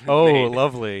 interactions with Oh, Nate.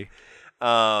 lovely.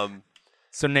 Um,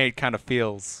 So Nate kind of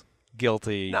feels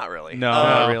guilty. not really. No,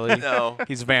 not really. No.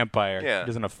 He's a vampire. Yeah. He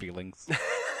doesn't have feelings.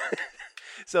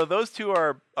 So those two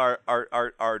are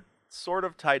sort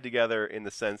of tied together in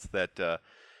the sense that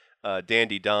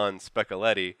Dandy Don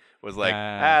Specaletti was like,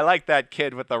 I like that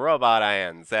kid with the robot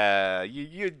hands.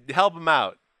 You help him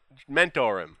out,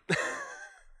 mentor him.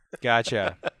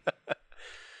 Gotcha.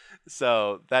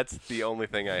 So that's the only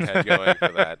thing I had going for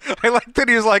that. I like that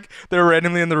he was like, they're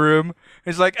randomly in the room.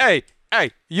 He's like, hey,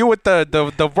 you with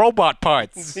the robot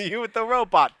parts. You with the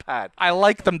robot pad. I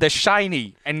like them. They're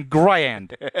shiny and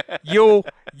grand. You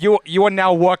are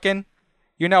now walking.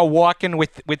 You're now walking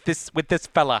with this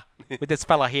fella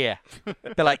here,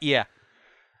 fella here.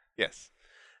 Yes.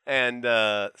 And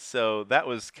so that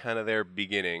was kind of their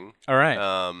beginning. All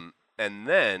right. And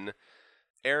then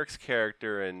Eric's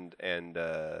character and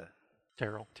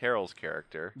Terrell's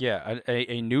character, Yeah,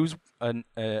 a newswoman.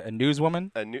 a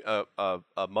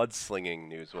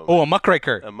mudslinging newswoman. Oh, a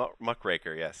muckraker. A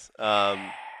muckraker, yes.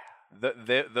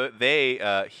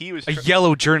 He was A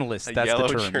yellow journalist. a That's yellow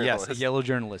the term. Yes, a journalist. yellow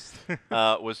journalist.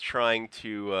 was trying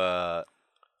to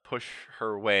push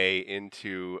her way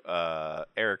into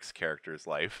Eric's character's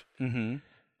life Mm-hmm.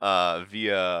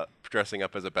 via dressing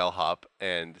up as a bellhop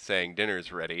and saying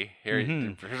dinner's ready. Here's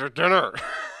your dinner.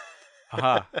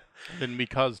 Aha. Then we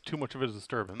caused too much of a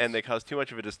disturbance. And they caused too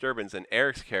much of a disturbance, and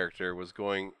Eric's character was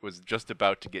just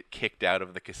about to get kicked out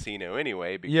of the casino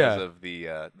anyway because of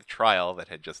the trial that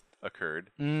had just occurred.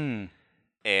 Mm.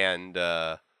 And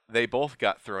they both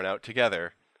got thrown out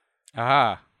together.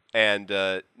 Aha. And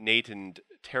Nate and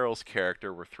Terrell's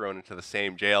character were thrown into the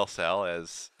same jail cell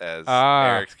as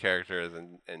Eric's character is,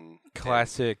 and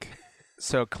Classic.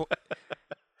 So,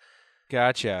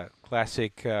 gotcha.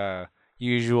 Classic.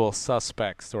 usual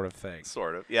suspect sort of thing.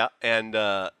 Sort of, yeah. And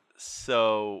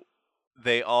so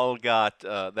they all got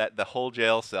that the whole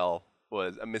jail cell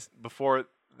was before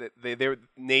they were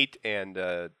Nate and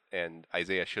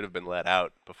Isaiah should have been let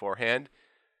out beforehand,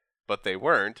 but they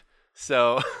weren't.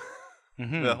 So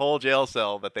the whole jail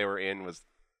cell that they were in was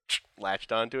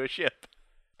latched onto a ship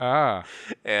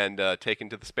and taken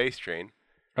to the space train.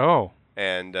 Oh.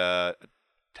 And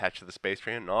attached to the space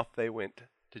train, and off they went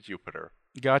to Jupiter.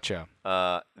 Gotcha.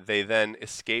 They then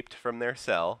escaped from their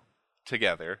cell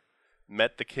together,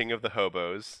 met the king of the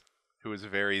hobos, who was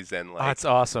very zen-like. Oh, that's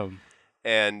awesome.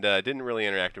 And didn't really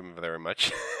interact with him very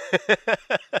much.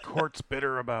 Court's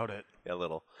bitter about it. A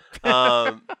little.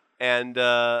 And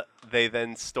they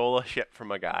then stole a ship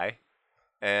from a guy.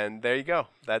 And there you go.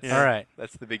 That's All right.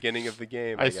 That's the beginning of the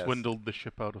game. I guess. swindled the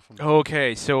ship out of him.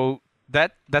 Okay, so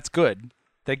that's good.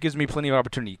 That gives me plenty of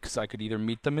opportunity because I could either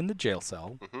meet them in the jail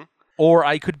cell, or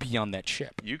I could be on that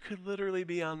ship You could literally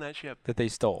be on that ship. that they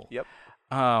stole. Yep.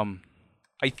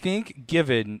 I think,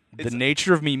 given the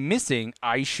nature of me missing,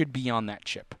 I should be on that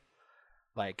ship.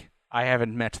 Like, I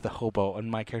haven't met the hobo, and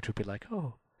my character would be like,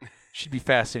 "Oh, she'd be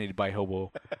fascinated by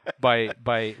hobo,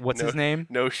 by what's his name?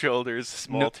 No shoulders,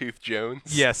 Small-Tooth Jones.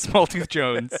 Yeah, Small-Tooth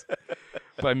Jones,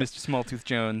 by Mr. Small-Tooth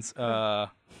Jones. God,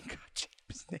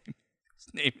 his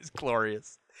name is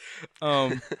glorious.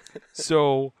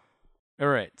 So, all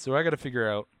right. So I got to figure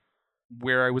out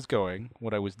where I was going,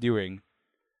 what I was doing.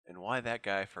 And why that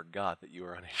guy forgot that you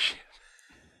were on a ship.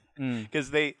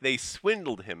 Because they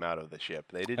swindled him out of the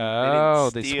ship. They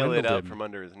didn't steal it out from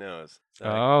under his nose.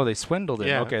 They swindled him.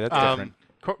 Yeah. Okay, that's different.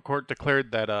 Court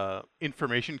declared that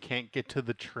information can't get to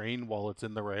the train while it's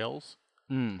in the rails.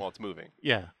 While it's moving.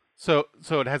 Yeah. So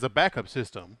it has a backup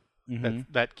system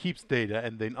that keeps data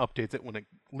and then updates it when it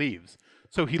leaves.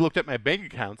 So he looked at my bank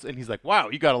accounts and he's like, "Wow,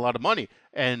 you got a lot of money."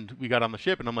 And we got on the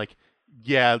ship and I'm like,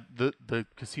 "Yeah, the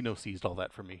casino seized all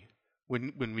that for me.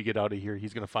 When we get out of here,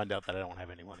 he's going to find out that I don't have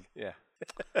any money." Yeah.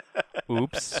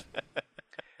 Oops.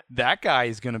 That guy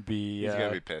is going to be... He's going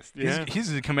to be pissed. He's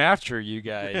going to come after you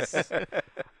guys.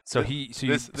 So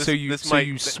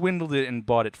you swindled it and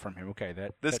bought it from him. Okay,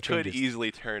 This that could changes.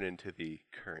 easily turn into the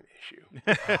current issue.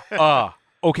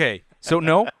 Okay. So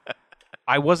no,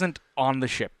 I wasn't on the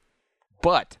ship,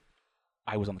 but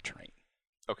I was on the train.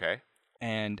 Okay.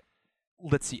 And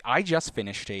let's see, I just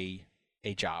finished a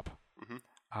job.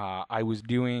 I was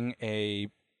doing I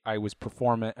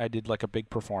did like a big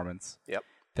performance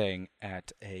thing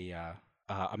at a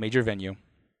major venue.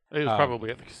 It was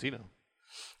probably at the casino.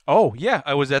 Oh yeah,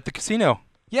 I was at the casino.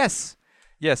 Yes.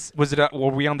 Was it? Were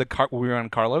we on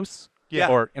Carlos? Yeah.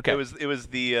 Or okay. It was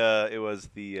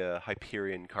the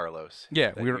Hyperion Carlos.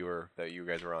 Yeah, that you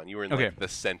guys were on. You were in like the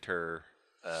center.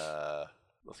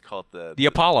 Let's call it the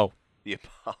Apollo. The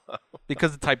Apollo.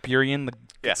 Because it's Hyperion,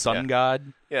 the sun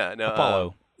god. Yeah. No.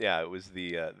 Apollo. It was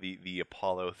the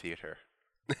Apollo Theater.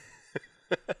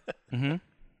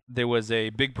 There was a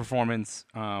big performance.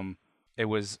 It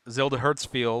was Zelda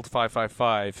Hertzfield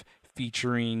 555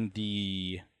 featuring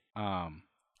the I'm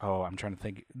trying to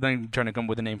think. I'm trying to come up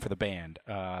with a name for the band.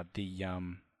 The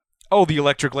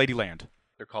Electric Ladyland.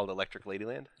 They're called Electric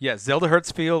Ladyland? Yeah, Zelda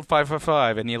Hertzfield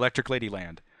 555 and the Electric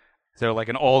Ladyland. They're like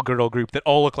an all-girl group that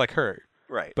all look like her.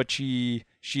 Right. But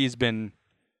she's been,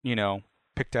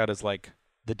 picked out as like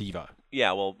the diva.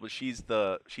 Yeah, well, she's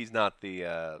not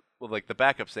the like the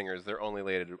backup singers. They're only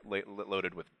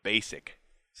loaded with basic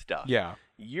stuff. Yeah.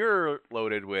 You're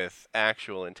loaded with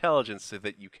actual intelligence so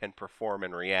that you can perform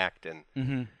and react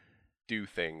and do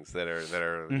things that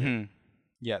are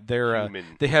Yeah, they're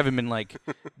human. they haven't been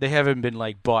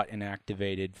like bought and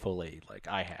activated fully like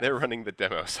I have. They're running the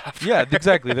demo software. Yeah,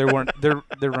 exactly. They're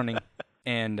running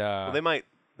and well,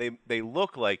 they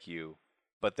look like you,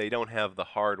 but they don't have the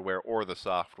hardware or the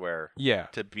software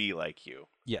to be like you.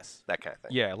 Yes. That kind of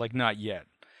thing. Yeah, like not yet.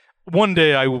 One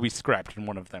day I will be scrapped and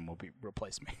one of them will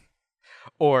replace me.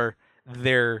 Or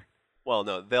they're... Well,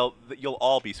 no, you'll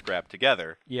all be scrapped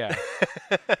together. Yeah.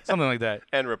 Something like that.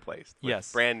 And replaced with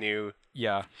yes. brand new,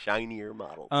 yeah, shinier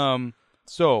models.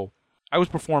 So, I was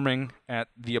performing at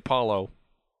the Apollo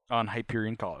on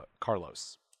Hyperion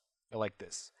Carlos. I like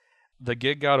this. The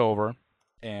gig got over,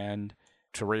 and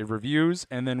to rave reviews,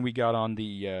 and then we got on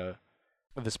the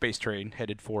space train,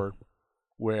 headed for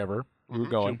wherever we were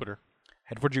going. Jupiter.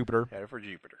 Headed for Jupiter. Headed for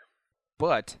Jupiter.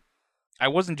 But I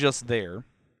wasn't just there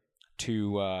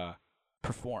to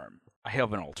perform. I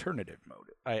have an alternative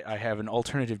mode. I have an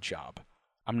alternative job.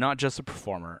 I'm not just a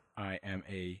performer. I am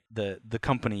the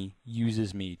company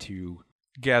uses me to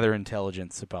gather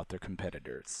intelligence about their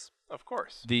competitors. Of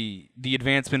course. The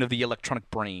advancement of the electronic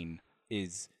brain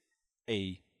is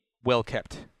a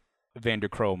well-kept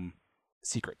Vanderchrome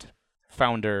secret.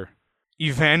 Founder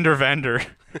Evander Vander.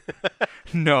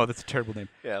 No, that's a terrible name.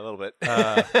 Yeah, a little bit.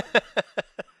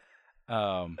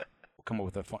 We'll come up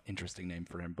with a interesting name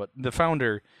for him. But the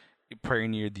founder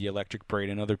pioneered the electric brain,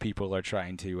 and other people are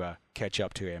trying to catch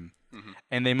up to him.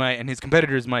 Mm-hmm. And his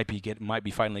competitors might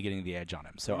be finally getting the edge on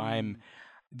him. So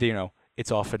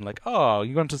it's often like, oh,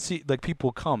 you're going to see, like,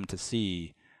 people come to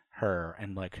see her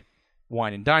and like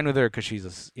wine and dine with her because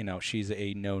she's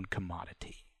a known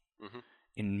commodity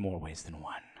in more ways than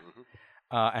one.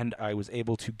 And I was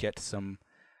able to get some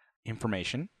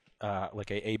information, like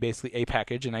basically a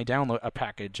package, and I download a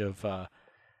package of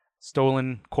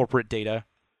stolen corporate data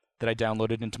that I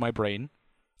downloaded into my brain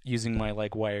using my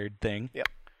like wired thing. Yep.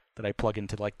 That I plug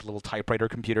into like the little typewriter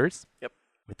computers. Yep.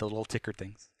 With the little ticker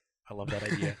things. I love that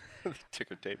idea.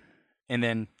 Ticker tape. And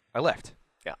then I left.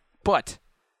 Yeah. But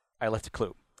I left a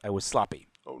clue. I was sloppy.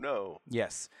 Oh no.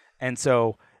 Yes. And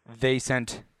so they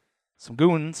sent some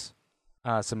goons,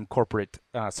 some corporate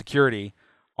security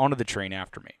onto the train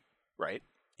after me. Right.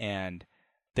 And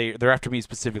they're after me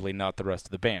specifically, not the rest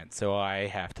of the band. So I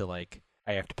have to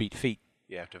beat feet.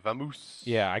 You have to vamoose.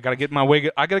 Yeah, I gotta get my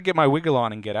wiggle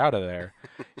on and get out of there.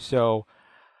 So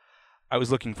I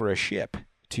was looking for a ship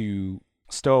to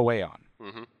stow away on,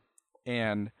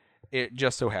 and it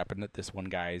just so happened that this one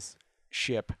guy's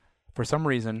ship, for some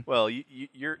reason. Well,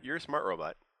 you're a smart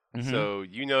robot, so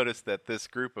you noticed that this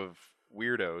group of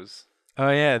weirdos. Oh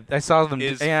yeah, I saw them.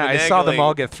 I saw them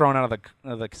all get thrown out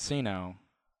of the casino.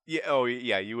 Yeah. Oh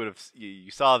yeah, you would have.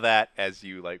 You saw that as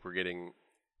you were getting.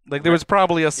 Like there was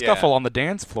probably a scuffle on the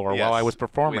dance floor while I was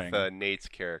performing. With Nate's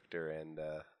character and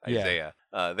Isaiah.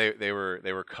 They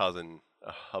were causing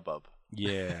a hubbub.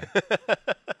 Yeah.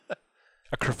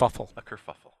 A kerfuffle.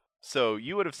 So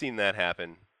you would have seen that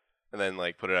happen, and then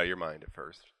put it out of your mind at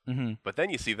first. Mm-hmm. But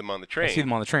then you see them on the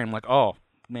train. I'm like, oh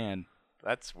man,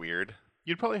 that's weird.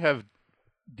 You'd probably have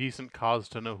decent cause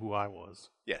to know who I was.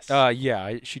 Yes.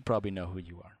 Yeah, she'd probably know who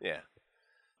you are. Yeah.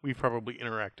 We've probably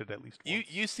interacted at least once.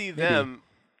 You see them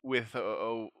with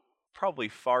probably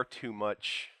far too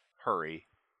much hurry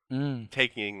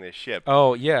taking this ship.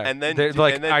 Oh yeah, and then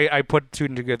I put two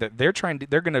together. They're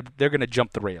gonna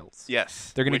jump the rails.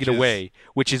 Yes, they're gonna get away,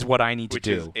 which is what I need to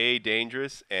do. Which is A,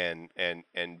 dangerous, and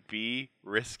B,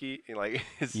 risky.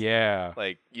 Yeah,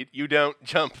 you don't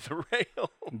jump the rails.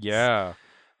 Yeah,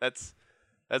 that's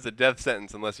a death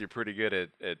sentence unless you're pretty good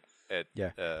at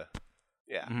yeah.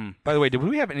 Yeah. Mm-hmm. By the way, do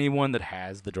we have anyone that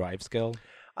has the drive skill?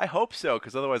 I hope so,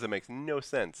 because otherwise it makes no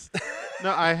sense.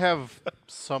 No, I have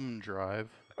some drive.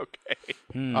 Okay.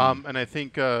 And I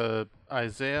think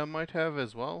Isaiah might have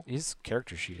as well. His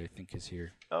character sheet, I think, is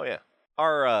here. Oh yeah.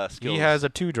 Our skills. He has a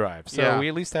 2 drive, so we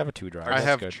at least have a 2 drive. I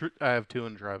have 2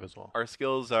 in drive as well. Our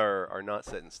skills are not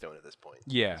set in stone at this point.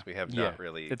 Yeah. We have not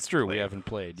really. It's true. Played, we haven't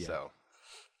played yet. So.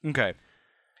 Okay.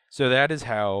 So that is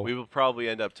how we will probably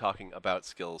end up talking about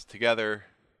skills together,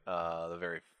 the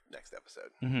very next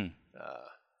episode,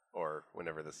 or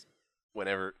whenever the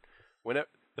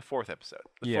 4th episode.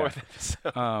 The 4th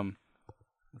episode.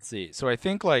 Let's see. So I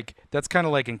think that's kind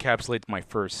of encapsulates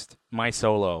my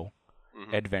solo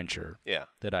adventure. Yeah.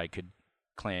 That I could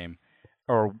claim,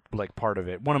 or part of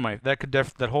it. One of my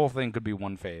that whole thing could be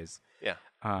one phase. Yeah.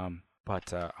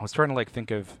 But I was trying to think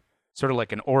of sort of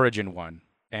an origin one.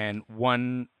 And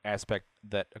one aspect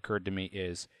that occurred to me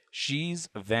is she's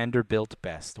Vanderbilt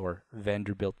best, or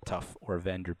Vanderbilt tough, or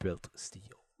Vanderbilt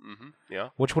steel. Mm-hmm. Yeah.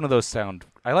 Which one of those sound?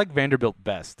 I like Vanderbilt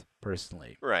best,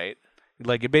 personally. Right.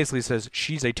 It basically says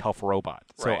she's a tough robot,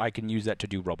 so right. I can use that to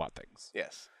do robot things.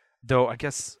 Yes. Though I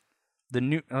guess the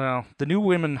new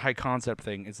women high concept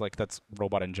thing is that's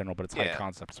robot in general, but it's high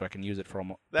concept, so I can use it for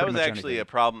almost. That was actually anything. A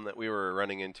problem that we were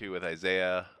running into with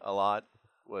Isaiah a lot.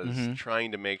 Was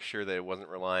trying to make sure that it wasn't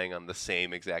relying on the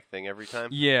same exact thing every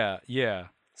time. Yeah, yeah.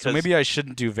 So maybe I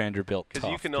shouldn't do Vanderbilt tough.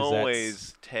 Because you can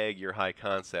always tag your high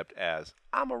concept as,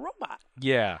 I'm a robot.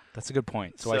 Yeah, that's a good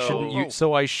point. So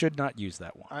I should not use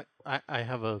that one. I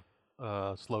have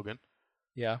a slogan.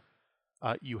 Yeah.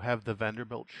 You have the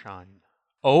Vanderbilt shine.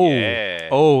 Oh. Yeah.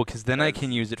 Oh, because then I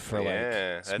can use it for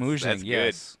smooshing. That's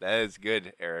yes. Good. That is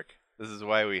good, Eric. This is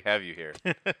why we have you here.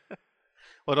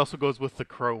 Well, it also goes with the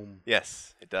chrome.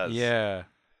 Yes, it does. Yeah.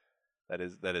 That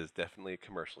is definitely a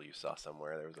commercial you saw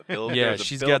somewhere. There was a bill. Yeah,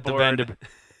 she's got the Vanderbilt.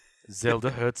 Zelda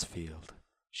Hertzfield.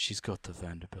 She's got the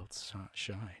Vanderbilt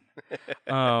shine.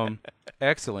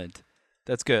 Excellent.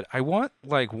 That's good. I want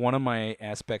one of my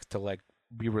aspects to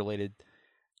be related.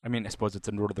 I mean, I suppose it's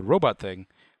sort of the robot thing,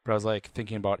 but I was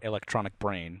thinking about electronic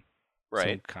brain,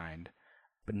 some kind.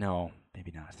 But no,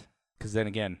 maybe not. Because then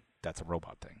again, that's a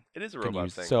robot thing. It is a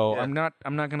robot thing. So yeah.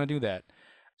 I'm not gonna do that.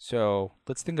 So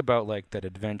let's think about like that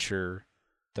adventure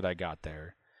that I got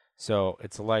there. So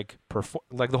it's like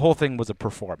the whole thing was a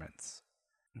performance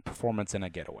in a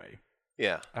getaway.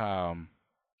 Yeah.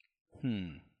 Hmm.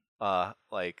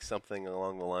 Like something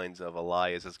along the lines of a lie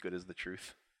is as good as the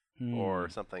truth, or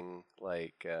something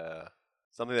like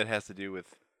something that has to do with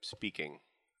speaking,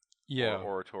 Yeah. or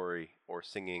oratory, or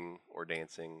singing, or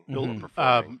dancing, Built- or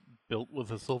performing. Built with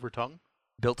a silver tongue.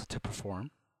 Built to perform.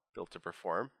 Built to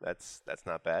perform. That's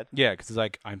not bad. Yeah, because it's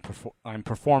like I'm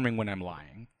performing when I'm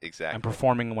lying. Exactly. I'm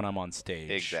performing when I'm on stage.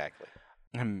 Exactly.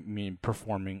 I mean,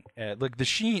 performing like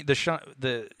she's got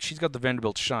the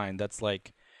Vanderbilt shine. That's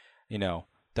like,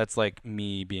 that's like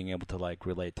me being able to like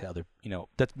relate to other,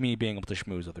 that's me being able to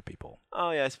schmooze other people.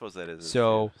 Oh yeah, I suppose that is.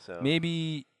 So true.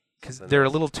 maybe because they're a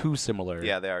little too similar.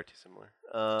 Yeah, they are too similar.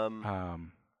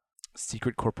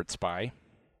 Secret corporate spy,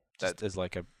 just as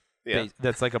like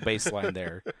that's like a baseline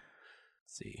there. Let's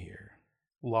see here.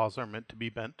 Laws are meant to be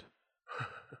bent.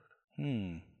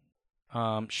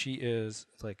 She is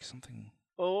like something.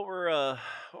 Well, what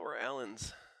were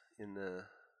Alan's in the?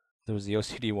 There was the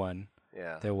OCD one.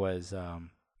 Yeah. There was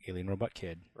Alien Robot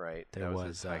Kid. Right. There that was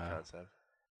was his high concept.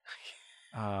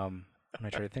 I'm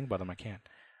gonna try to think about them. I can't.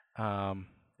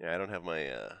 Yeah, I don't have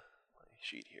my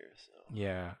sheet here, so.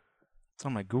 Yeah, it's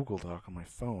on my Google Doc on my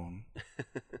phone.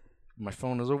 My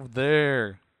phone is over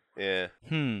there. Yeah.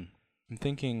 I'm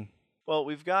thinking. Well,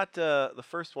 we've got the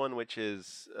first one, which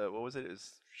is what was it? It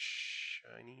was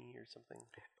Shiny or something.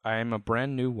 I am a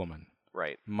brand new woman.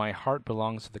 Right. My heart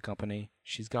belongs to the company.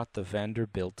 She's got the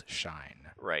Vanderbilt shine.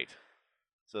 Right.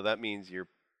 So that means you're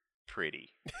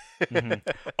pretty.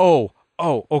 Oh,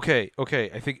 okay.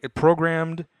 I think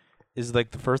programmed is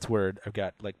like the first word I've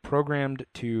got. Like programmed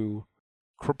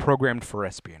for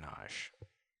espionage.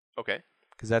 Okay.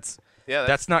 Because that's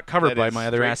that's not covered by is my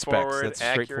other aspects. straightforward, That's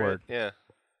accurate. straightforward. Yeah.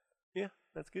 Yeah,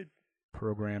 that's good.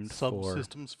 Programmed for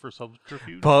Subsystems for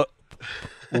subterfuge.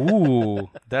 Ooh,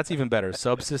 that's even better.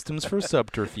 Subsystems for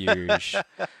subterfuge.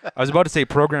 I was about to say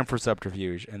program for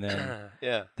subterfuge, and then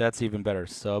Yeah. that's even better.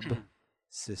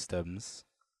 Subsystems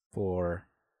for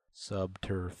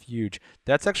subterfuge.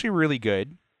 That's actually really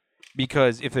good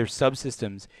because if they're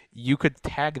subsystems, you could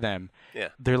tag them. Yeah.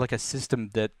 They're like a system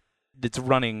that's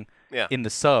running Yeah. in the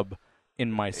sub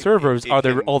in my servers it are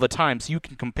there can- all the time, so you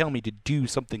can compel me to do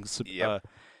something Yep.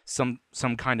 some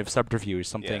kind of subterfuge,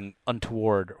 something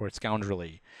untoward or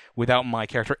scoundrelly, without my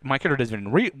character. My character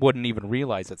wouldn't even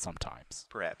realize it sometimes.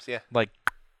 Perhaps, yeah. Like,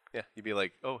 Yeah, you'd be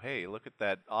like, oh, hey, look at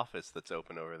that office that's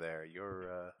open over there.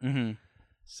 Your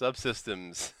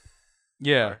subsystems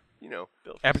yeah, are,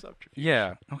 built for subterfuge.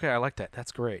 yeah. Okay, I like that.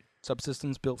 That's great.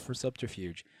 Subsystems built for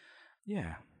subterfuge.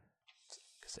 Yeah,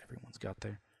 because everyone's got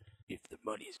their. If the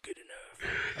money's good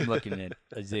enough. I'm looking at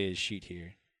Isaiah's sheet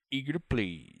here. Eager to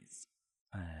please.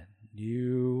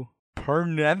 New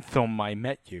Pernanthum, I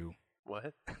met you.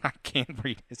 What? I can't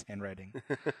read his handwriting.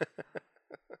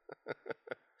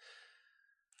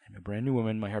 I'm a brand new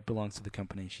woman. My heart belongs to the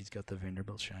company. She's got the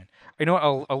Vanderbilt shine. You know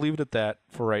what? I'll leave it at that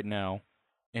for right now,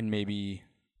 and maybe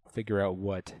figure out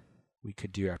what we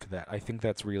could do after that. I think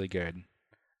that's really good.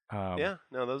 Yeah,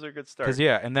 no, those are good starts.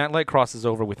 Because and that like crosses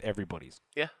over with everybody's.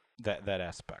 Yeah. That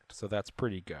aspect. So that's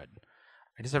pretty good.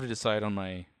 I just have to decide on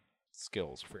my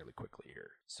skills fairly quickly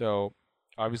here. So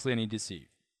obviously I need deceive.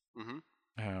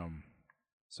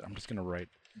 So I'm just gonna write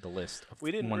the list of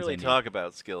We didn't ones really I need. talk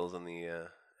about skills in the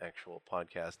actual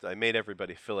podcast. I made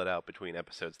everybody fill it out between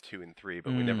episodes 2 and 3,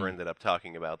 but we never ended up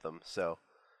talking about them. So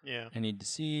Yeah. I need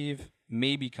deceive,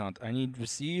 maybe I need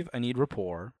receive, I need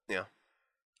rapport. yeah,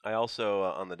 I also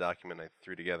on the document I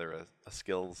threw together a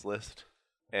skills list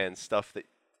and stuff that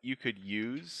you could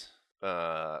use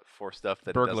for stuff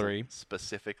that Burglary. it doesn't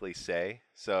specifically say.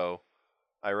 So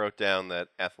I wrote down that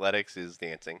athletics is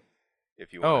dancing.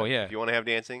 If you want, if you want to have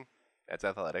dancing, that's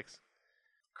athletics.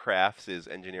 Crafts is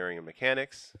engineering and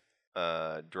mechanics.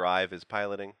 Drive is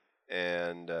piloting,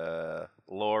 and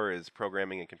lore is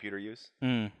programming and computer use.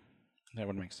 That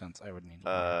would make sense. I would need.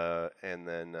 And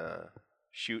then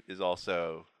shoot is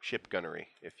also ship gunnery.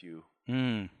 If you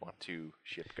want to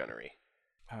ship gunnery.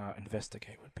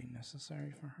 Investigate would be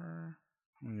necessary for her.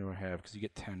 How many do I have? Because you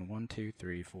get 10. 1, 2,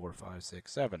 3, 4, 5,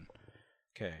 6, 7.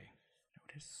 Okay.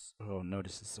 Notice. Oh,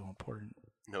 notice is so important.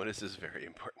 Notice is very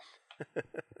important.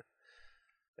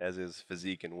 As is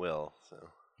physique and will. So.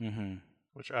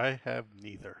 Which I have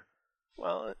neither.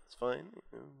 Well, it's fine.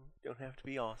 You don't have to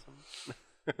be awesome.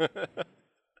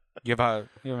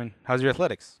 How's your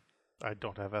athletics? I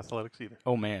don't have athletics either.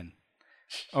 Oh man.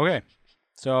 Okay.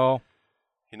 So.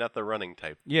 You're not the running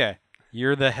type. Yeah,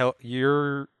 you're the hell.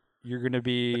 You're gonna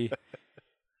be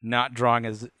not drawing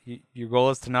your goal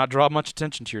is to not draw much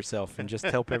attention to yourself and just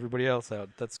help everybody else out.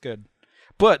 That's good.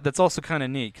 But that's also kind of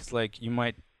neat because like we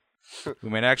might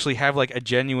actually have like a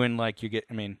genuine like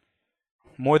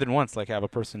more than once like have a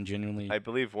person genuinely. I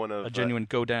believe a genuine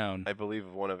go down. I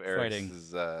believe one of Eric's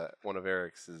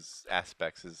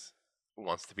aspects is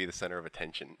wants to be the center of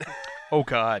attention. Oh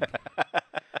God.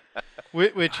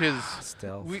 Which is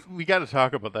stealth. We got to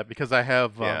talk about that because I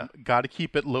have got to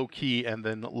keep it low key and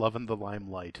then loving the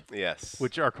limelight. Yes,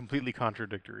 which are completely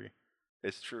contradictory.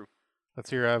 It's true. Let's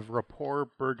hear. I have rapport,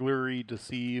 burglary,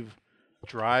 deceive,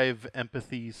 drive,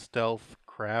 empathy, stealth,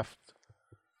 craft,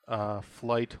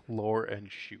 flight, lore, and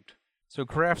shoot. So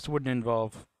crafts wouldn't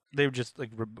involve. They would just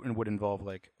would involve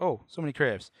like so many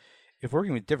crafts. If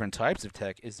working with different types of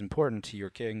tech is important to your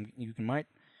king, you might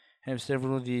have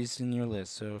several of these in your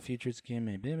list. So features game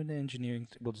engineering.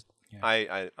 We'll just.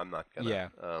 Yeah. I'm not gonna. Yeah.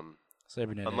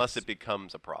 Unless it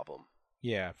becomes a problem.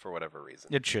 Yeah. For whatever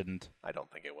reason. It shouldn't. I don't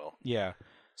think it will. Yeah.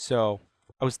 So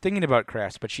I was thinking about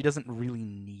crafts, but she doesn't really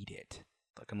need it,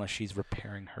 like unless she's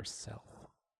repairing herself.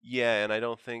 Yeah, and I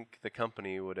don't think the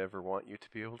company would ever want you to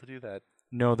be able to do that.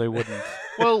 No, they wouldn't.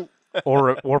 Well,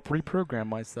 or pre-program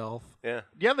myself. Yeah.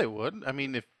 Yeah, they would. I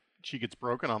mean, if she gets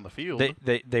broken on the field,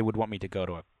 they would want me to go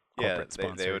to a corporate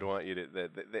sponsor. They would want you to.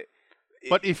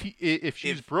 But if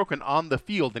she's broken on the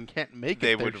field and can't make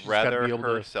they it, would rather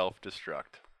her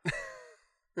self-destruct.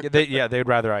 They'd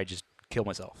rather I just kill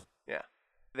myself. Yeah,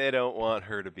 they don't want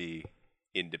her to be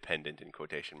independent in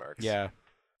quotation marks. Yeah,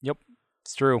 yep,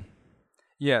 it's true.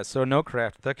 Yeah, so no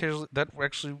craft. That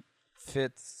actually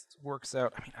works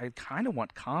out. I mean, I kind of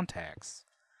want contacts.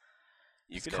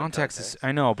 Contacts.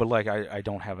 I know, but like I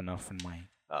don't have enough in my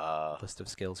list of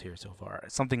skills here so far.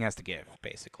 Something has to give,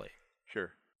 basically.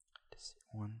 Sure.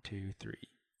 1, 2, 3,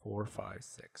 4, 5,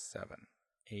 6, 7,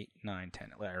 8, 9, 10.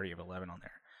 I already have 11 on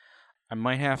there. I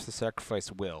might have to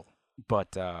sacrifice will,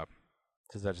 but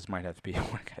because that just might have to be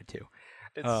what I gotta do.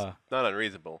 It's not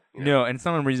unreasonable. No, and it's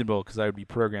not unreasonable because I would be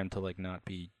programmed to like not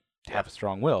have a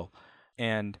strong will,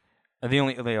 and the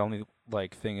only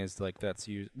like thing is like that's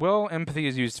used. Well, empathy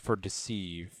is used for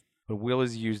deceive, but will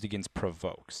is used against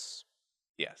provokes.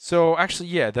 Yes. So actually,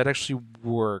 yeah, that actually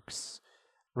works.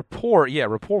 Rapport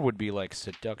would be like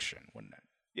seduction, wouldn't it?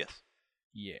 Yes.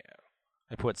 Yeah.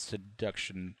 I put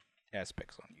seduction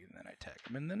aspects on you, and then I tag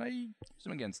them, and then I use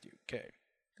them against you. Okay.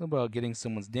 About getting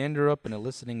someone's dander up and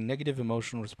eliciting negative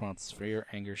emotional responses: fear,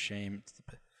 anger, shame,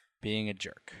 being a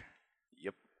jerk.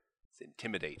 Yep. It's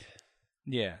intimidate.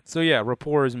 Yeah. So yeah,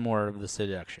 rapport is more of the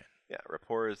seduction. Yeah,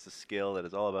 rapport is the skill that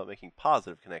is all about making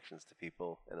positive connections to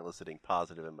people and eliciting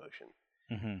positive emotion.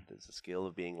 Mm-hmm. It's the skill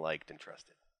of being liked and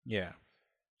trusted. Yeah.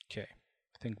 Okay.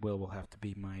 I think will have to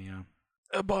be my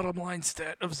bottom line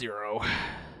stat of 0.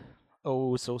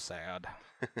 Oh, so sad.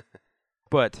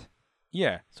 But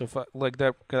yeah, so if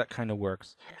that kind of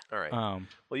works. All right.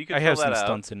 Well, you can. I have some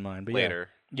stunts in mind, but later.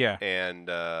 Yeah. And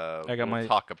we'll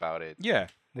talk about it. Yeah.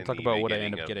 We'll talk about what I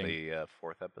end up getting. The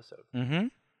 4th episode. Mm-hmm.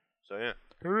 So yeah.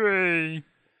 Hooray!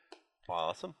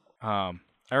 Awesome. I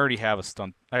already have a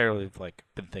stunt. I already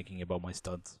been thinking about my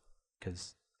stunts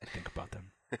because I think about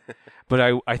them.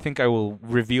 But I think I will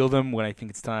reveal them when I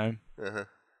think it's time. Uh-huh.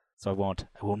 So I won't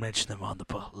mention them on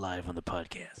live on the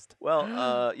podcast.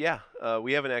 Well,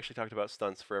 we haven't actually talked about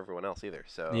stunts for everyone else either.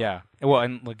 So yeah. Well,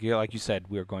 and like you said,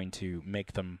 we're going to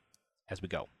make them as we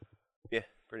go. Yeah,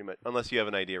 pretty much. Unless you have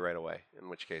an idea right away, in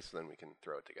which case then we can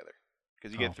throw it together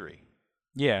because you get 3.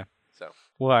 Yeah. So.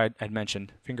 Well, I'd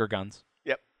mentioned finger guns.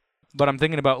 Yep. But I'm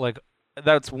thinking about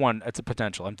that's one. It's a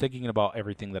potential. I'm thinking about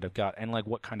everything that I've got and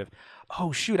what kind of.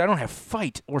 Oh shoot! I don't have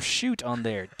fight or shoot on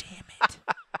there. Damn it.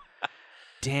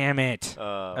 Damn it.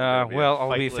 Well,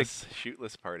 I'll be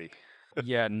shootless party.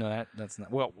 Yeah, no, that's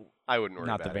not. Well, I wouldn't worry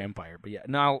not about the vampire, but yeah.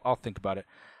 No, I'll think about it.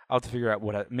 I'll have to figure out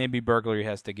what maybe burglary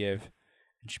has to give,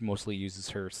 and she mostly uses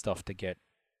her stuff to get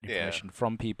information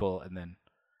from people, and then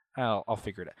I'll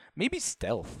figure it out. Maybe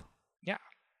stealth. Yeah,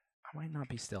 I might not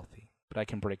be stealthy, but I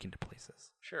can break into places.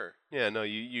 Sure. Yeah. No,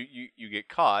 you get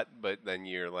caught, but then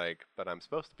you're like, but I'm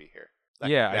supposed to be here.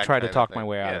 I try to talk my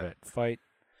way out of it. Fight.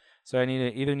 So I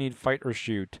either need fight or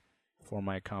shoot for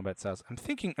my combat styles. I'm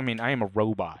thinking. I mean, I am a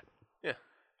robot. Yeah.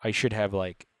 I should have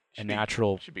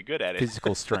natural. Should be good at it.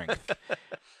 Physical strength.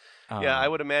 Yeah, I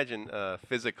would imagine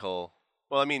physical.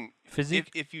 Well, I mean,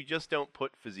 physique. If you just don't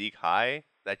put physique high,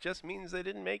 that just means they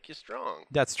didn't make you strong.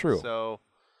 That's true. So.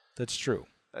 That's true.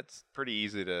 That's pretty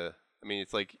easy to. I mean,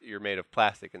 it's like you're made of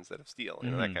plastic instead of steel.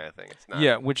 You know, that kind of thing. It's not.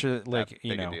 Yeah, which is a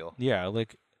deal. Yeah,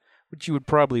 which you would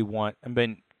probably want. I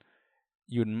mean,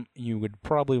 you would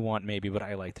probably want maybe, but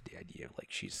I liked the idea of like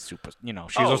she's super, she's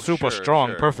Oh, a super sure, strong,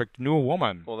 sure. perfect new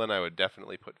woman. Well, then I would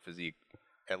definitely put physique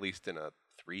at least in a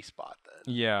 3 spot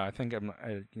then. Yeah, I think I'm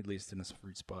at least in a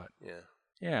free spot. Yeah.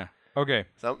 Yeah. Okay.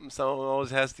 Someone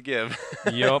always has to give.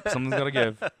 Yup. Something's gotta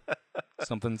give.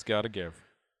 Something's gotta give.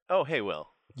 Oh, hey, Will.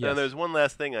 Now, Yes. there's one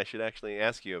last thing I should actually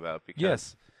ask you about because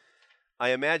Yes. I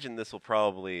imagine this will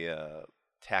probably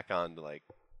tack on to like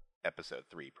episode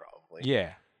 3 probably.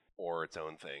 Yeah. Or its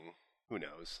own thing. Who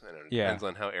knows? I don't know. It Yeah. depends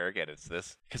on how Eric edits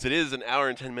this. Because it is an hour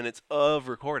and 10 minutes of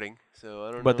recording, so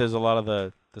I don't know. But there's a lot of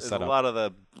the There's setup. a lot of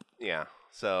the, yeah.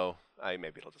 So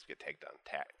maybe it'll just get tagged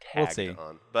We'll see.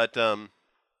 on. But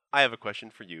I have a question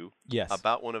for you Yes.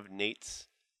 about one of Nate's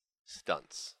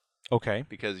stunts. Okay.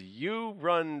 Because you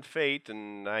run Fate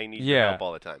and I need Yeah. your help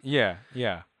all the time. Yeah.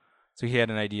 Yeah. So he had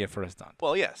an idea for a stunt.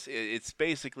 Well, yes. It's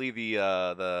basically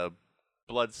the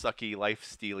blood-sucky,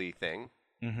 life-stealy thing.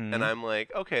 Mm-hmm. And I'm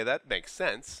like, okay, that makes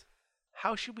sense.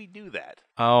 How should we do that?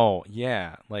 Oh,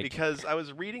 yeah. Like. Because I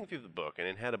was reading through the book and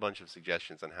it had a bunch of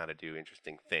suggestions on how to do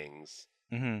interesting things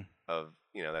Mm-hmm. of,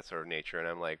 that sort of nature. And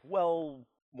I'm like, well,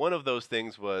 one of those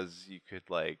things was you could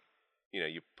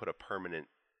you put a permanent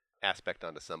aspect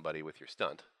onto somebody with your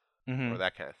stunt Mm-hmm. or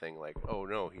that kind of thing. Like, oh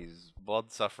no, he's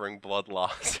blood suffering, blood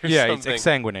loss or Yeah, something. he's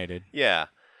exsanguinated. Yeah.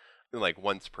 Like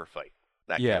once per fight.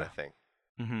 That Yeah. kind of thing.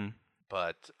 Mm-hmm.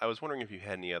 But I was wondering if you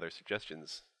had any other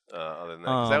suggestions other than that.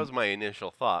 Because that was my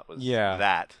initial thought was yeah.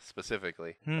 that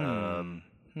specifically.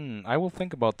 I will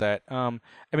think about that. I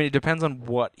mean, it depends on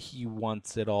what he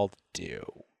wants it all to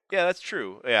do. Yeah, that's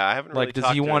true. Yeah, I haven't really Like, does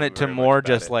talked he want it to very much more about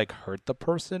just it. like hurt the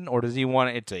person, or does he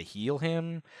want it to heal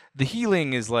him? The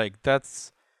healing is like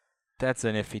that's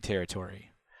an iffy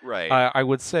territory. Right. I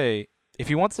would say if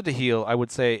he wants it to heal, I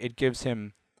would say it gives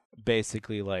him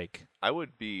basically like I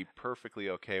would be perfectly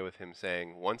okay with him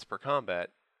saying once per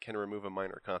combat can remove a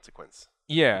minor consequence.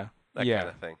 that That kind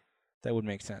of thing. that would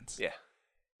make sense. Yeah.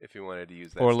 If you wanted to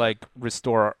use that. Or stuff. like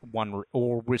restore one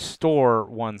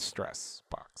stress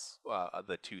box.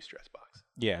 The 2 stress box.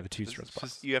 Yeah, the 2 It's stress just-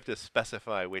 box. you have to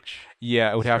specify which.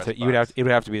 Yeah, it would have to. stress You would have. box. It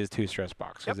would have to be the 2 stress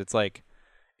box because Yep. it's like,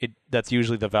 That's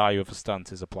usually the value of a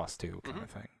stunt is a +2 kind of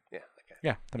thing. Yeah. Okay.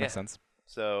 Yeah, that makes Yeah. sense.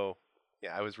 So,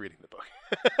 yeah, I was reading the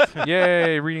book.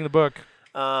 Yay, reading the book.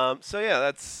 So yeah,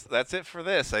 that's it for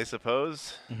this, I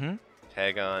suppose. Mm-hmm.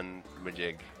 Tag on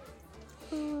Majig.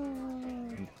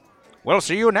 We'll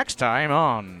see you next time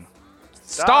on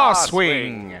Star Star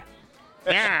Swing.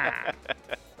 Yeah.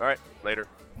 All right, later.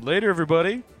 Later,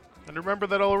 everybody. And remember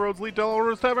that all roads lead to All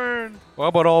Roads Tavern. What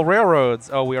about all railroads?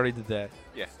 Oh, we already did that.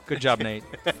 Yeah. Good job, Nate.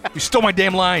 You stole my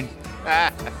damn line.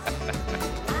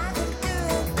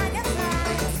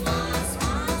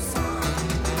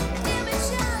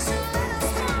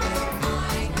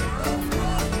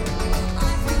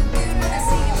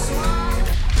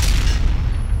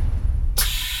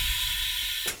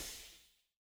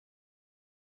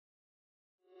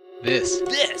 This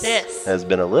Has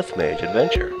been a Lithmage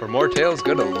adventure. For more tales,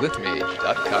 go to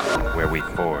lithmage.com. where we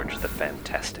forge the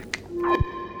fantastic.